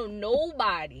the tunnel.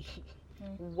 Nobody.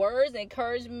 Words,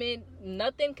 encouragement,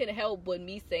 nothing could help but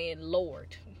me saying,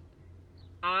 Lord,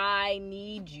 I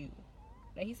need you.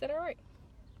 And he said, all right.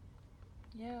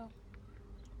 Yeah.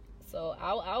 So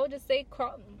I would just say,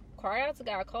 cry out to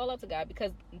God, call out to God,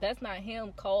 because that's not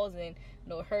him causing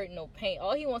no hurt, no pain.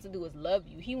 All he wants to do is love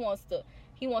you. He wants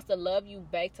to love you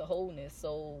back to wholeness.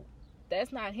 So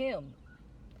that's not him.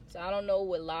 So I don't know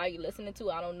what lie you're listening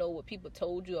to. I don't know what people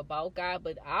told you about God,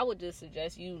 but I would just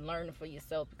suggest you learn for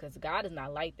yourself, because God is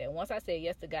not like that. Once I said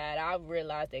yes to God, I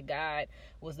realized that God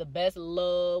was the best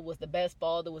love, was the best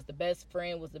father, was the best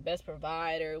friend, was the best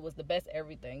provider, was the best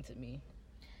everything to me.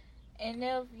 And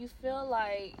if you feel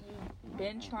like you've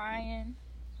been trying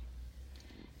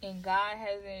and God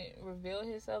hasn't revealed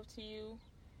himself to you,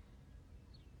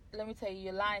 let me tell you,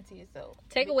 you're lying to yourself.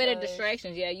 Take away the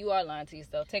distractions. Yeah, you are lying to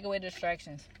yourself. Take away the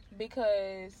distractions.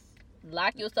 Because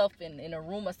lock yourself in a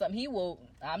room or something. He will,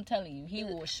 I'm telling you, he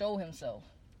will show himself.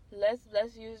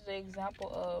 Let's use the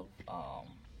example of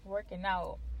working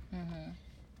out. Mm-hmm.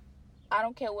 I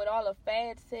don't care what all the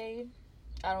fads say.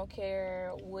 I don't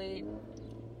care what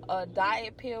a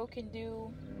diet pill can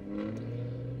do.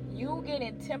 You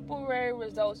getting temporary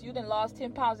results. You done lost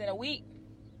 10 pounds in a week.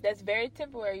 That's very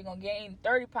temporary. You're gonna gain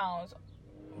 30 pounds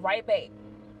right back.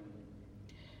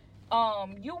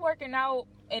 You working out,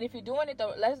 and if you're doing it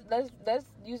though, let's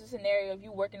use a scenario of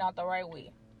you working out the right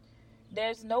way.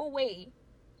 There's no way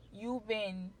you've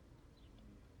been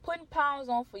putting pounds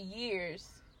on for years,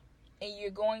 and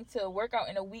you're going to work out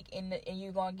in a week, and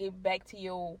you're gonna get back to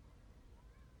your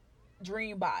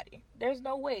dream body. There's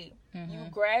no way. Mm-hmm. You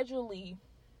gradually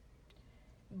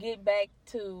get back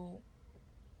to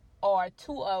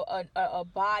a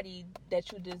body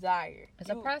that you desire. It's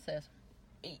a process.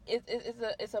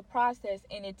 It's a process,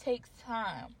 and it takes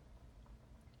time.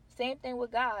 Same thing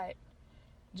with God.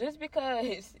 Just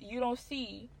because you don't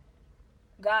see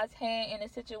God's hand in a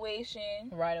situation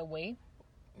right away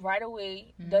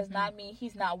mm-hmm. does not mean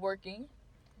he's not working,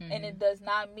 mm-hmm. and it does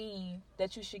not mean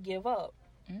that you should give up.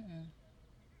 Mm-mm.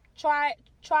 Try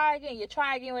again. You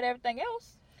try again with everything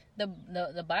else.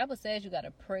 The Bible says you got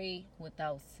to pray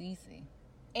without ceasing.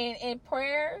 And in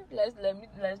prayer, let's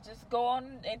just go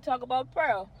on and talk about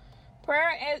prayer.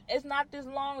 Prayer is not this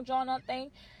long drawn out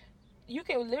thing. You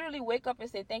can literally wake up and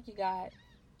say, "Thank you, God."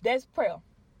 That's prayer.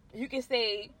 You can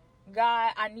say,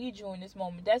 "God, I need you in this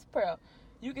moment." That's prayer.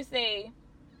 You can say,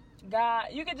 "God,"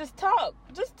 you can just talk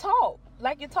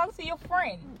like you talk to your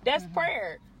friend. That's mm-hmm.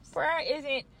 prayer. Prayer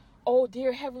isn't, "Oh,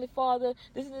 dear Heavenly Father,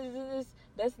 this.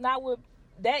 That's not what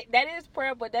that is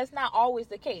prayer, but that's not always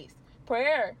the case.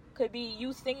 Prayer could be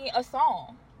you singing a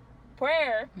song.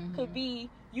 Prayer mm-hmm. could be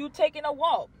you taking a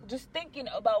walk, just thinking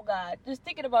about God, just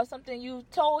thinking about something you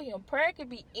told him. Prayer could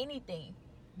be anything.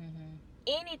 Mm-hmm.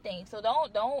 Anything. So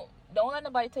don't let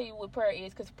nobody tell you what prayer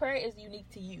is, because prayer is unique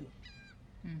to you.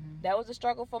 Mm-hmm. That was a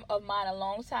struggle of mine a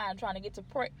long time, trying to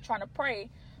pray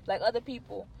like other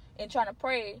people, and trying to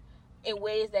pray in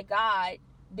ways that God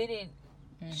didn't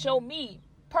mm-hmm. show me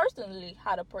personally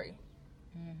how to pray.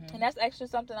 Mm-hmm. And that's actually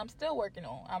something I'm still working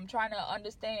on. I'm trying to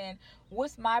understand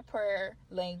what's my prayer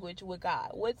language with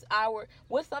God. What's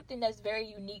something that's very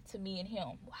unique to me and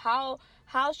him. How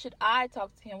should I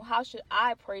talk to him? How should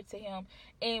I pray to him?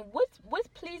 And what's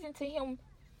pleasing to him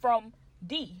from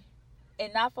D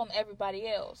and not from everybody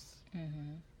else.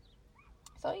 Mm-hmm.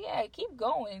 So yeah, keep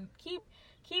going. Keep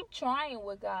trying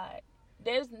with God.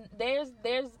 There's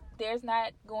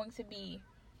not going to be,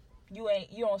 you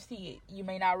don't see it. You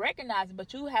may not recognize it,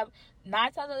 but you have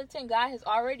 9 times out of 10, God has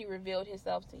already revealed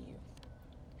himself to you.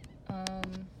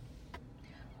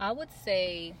 I would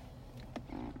say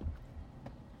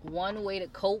one way to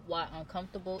cope while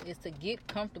uncomfortable is to get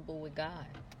comfortable with God.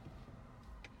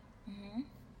 Mm-hmm.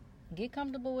 Get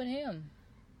comfortable with him.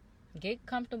 Get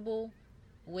comfortable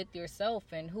with yourself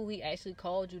and who he actually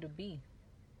called you to be.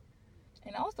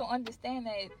 And also understand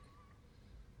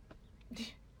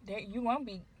that you won't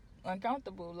be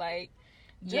uncomfortable.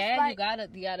 You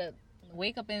gotta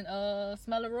wake up and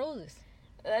smell the roses.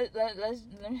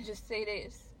 Let me just say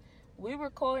this. We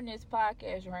recording this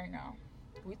podcast right now.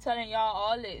 We telling y'all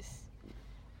all this.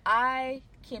 I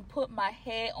can put my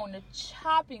head on the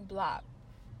chopping block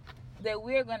that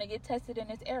we're gonna get tested in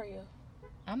this area.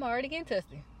 I'm already getting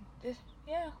tested.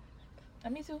 Yeah,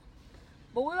 me too.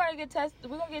 But we're gonna get tested.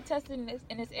 We're gonna get tested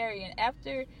in this area. And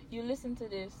after you listen to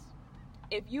this,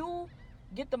 if you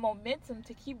get the momentum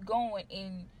to keep going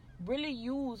and really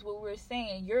use what we're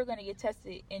saying, you're gonna get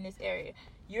tested in this area.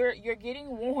 You're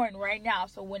getting warned right now.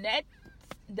 So when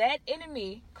that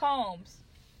enemy comes,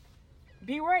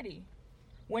 be ready.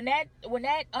 When that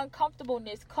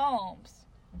uncomfortableness comes,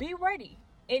 be ready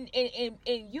and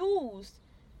use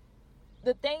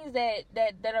the things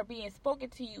that are being spoken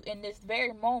to you in this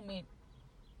very moment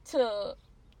to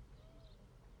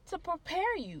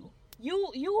prepare you.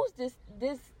 You use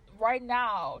this right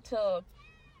now to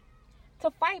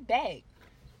fight back.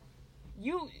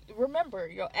 You remember,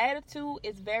 your attitude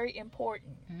is very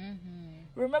important.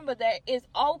 Mm-hmm. Remember that it's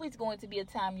always going to be a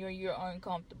time you're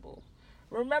uncomfortable.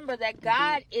 Remember that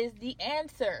God is the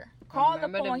answer.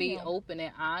 Remember to be open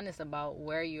and honest about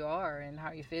where you are and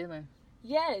how you're feeling.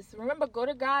 Yes, remember, go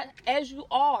to God as you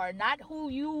are, not who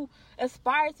you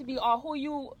aspire to be or who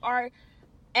you are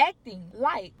acting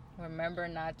like. Remember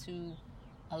not to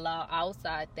allow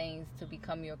outside things to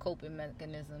become your coping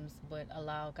mechanisms, but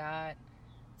allow God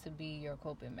to be your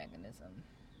coping mechanism.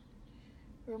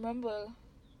 Remember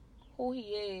who he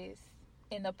is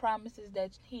and the promises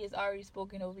that he has already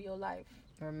spoken over your life.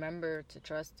 Remember to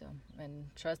trust him, and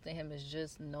trusting him is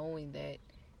just knowing that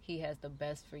he has the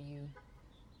best for you.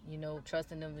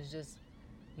 Trusting him is just,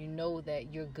 that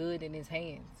you're good in his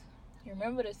hands.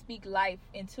 Remember to speak life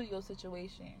into your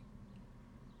situation.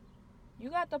 You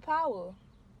got the power.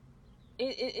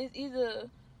 it's either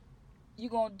you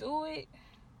gonna do it,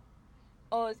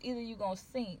 or it's either you gonna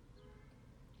sink.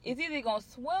 It's either you gonna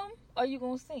swim or you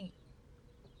gonna sink.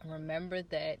 Remember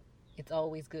that it's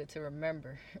always good to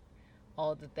remember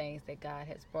all the things that God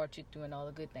has brought you through and all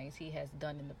the good things He has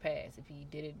done in the past. If He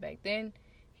did it back then,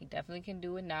 He definitely can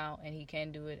do it now, and He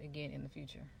can do it again in the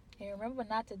future. And remember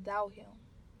not to doubt Him.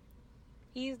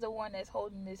 He's the one that's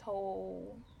holding this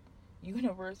whole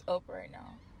universe up right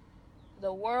now.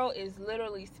 The world is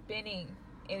literally spinning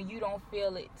and you don't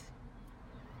feel it.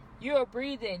 You're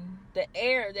breathing the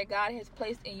air that God has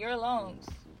placed in your lungs.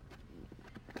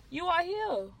 You are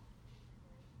here.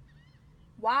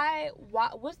 Why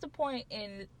what's the point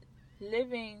in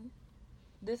living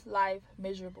this life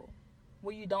miserable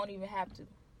where you don't even have to?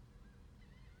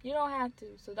 You don't have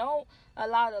to. So don't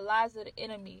allow the lies of the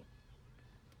enemy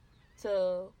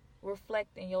to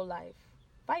reflect in your life.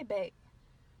 Fight back.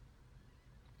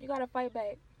 You gotta fight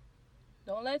back.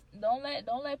 Don't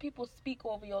let people speak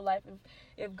over your life.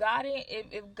 If God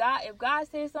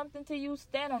says something to you,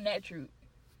 stand on that truth.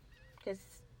 Cause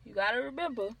you gotta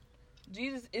remember,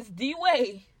 Jesus is the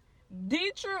way,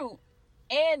 the truth,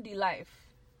 and the life.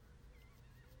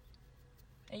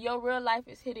 And your real life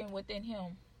is hidden within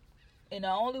Him. And the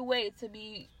only way to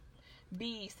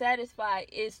be satisfied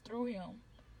is through Him.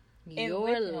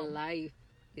 Your life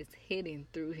is hidden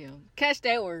through Him. Catch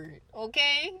that word,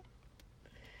 okay?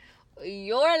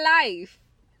 Your life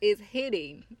is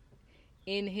hidden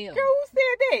in Him. Girl, who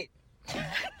said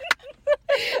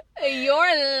that?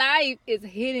 Your life is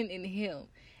hidden in Him.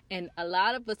 And a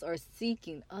lot of us are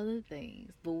seeking other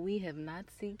things, but we have not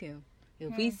seeked Him.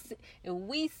 If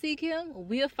we seek Him,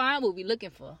 we'll find what we're looking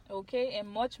for. Okay, and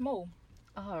much more.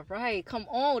 All right, come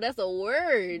on. That's a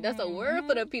word. That's a word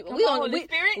for the people. Come on, Holy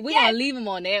Spirit. We gonna leave Him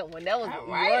on that one. That was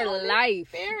right, your life.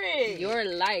 Spirit. Your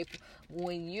life.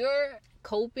 When you're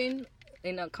coping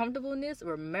in uncomfortableness,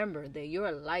 remember that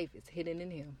your life is hidden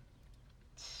in Him.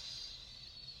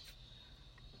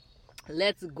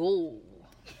 Let's go.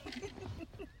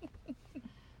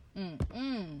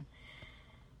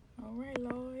 All right,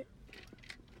 Lord.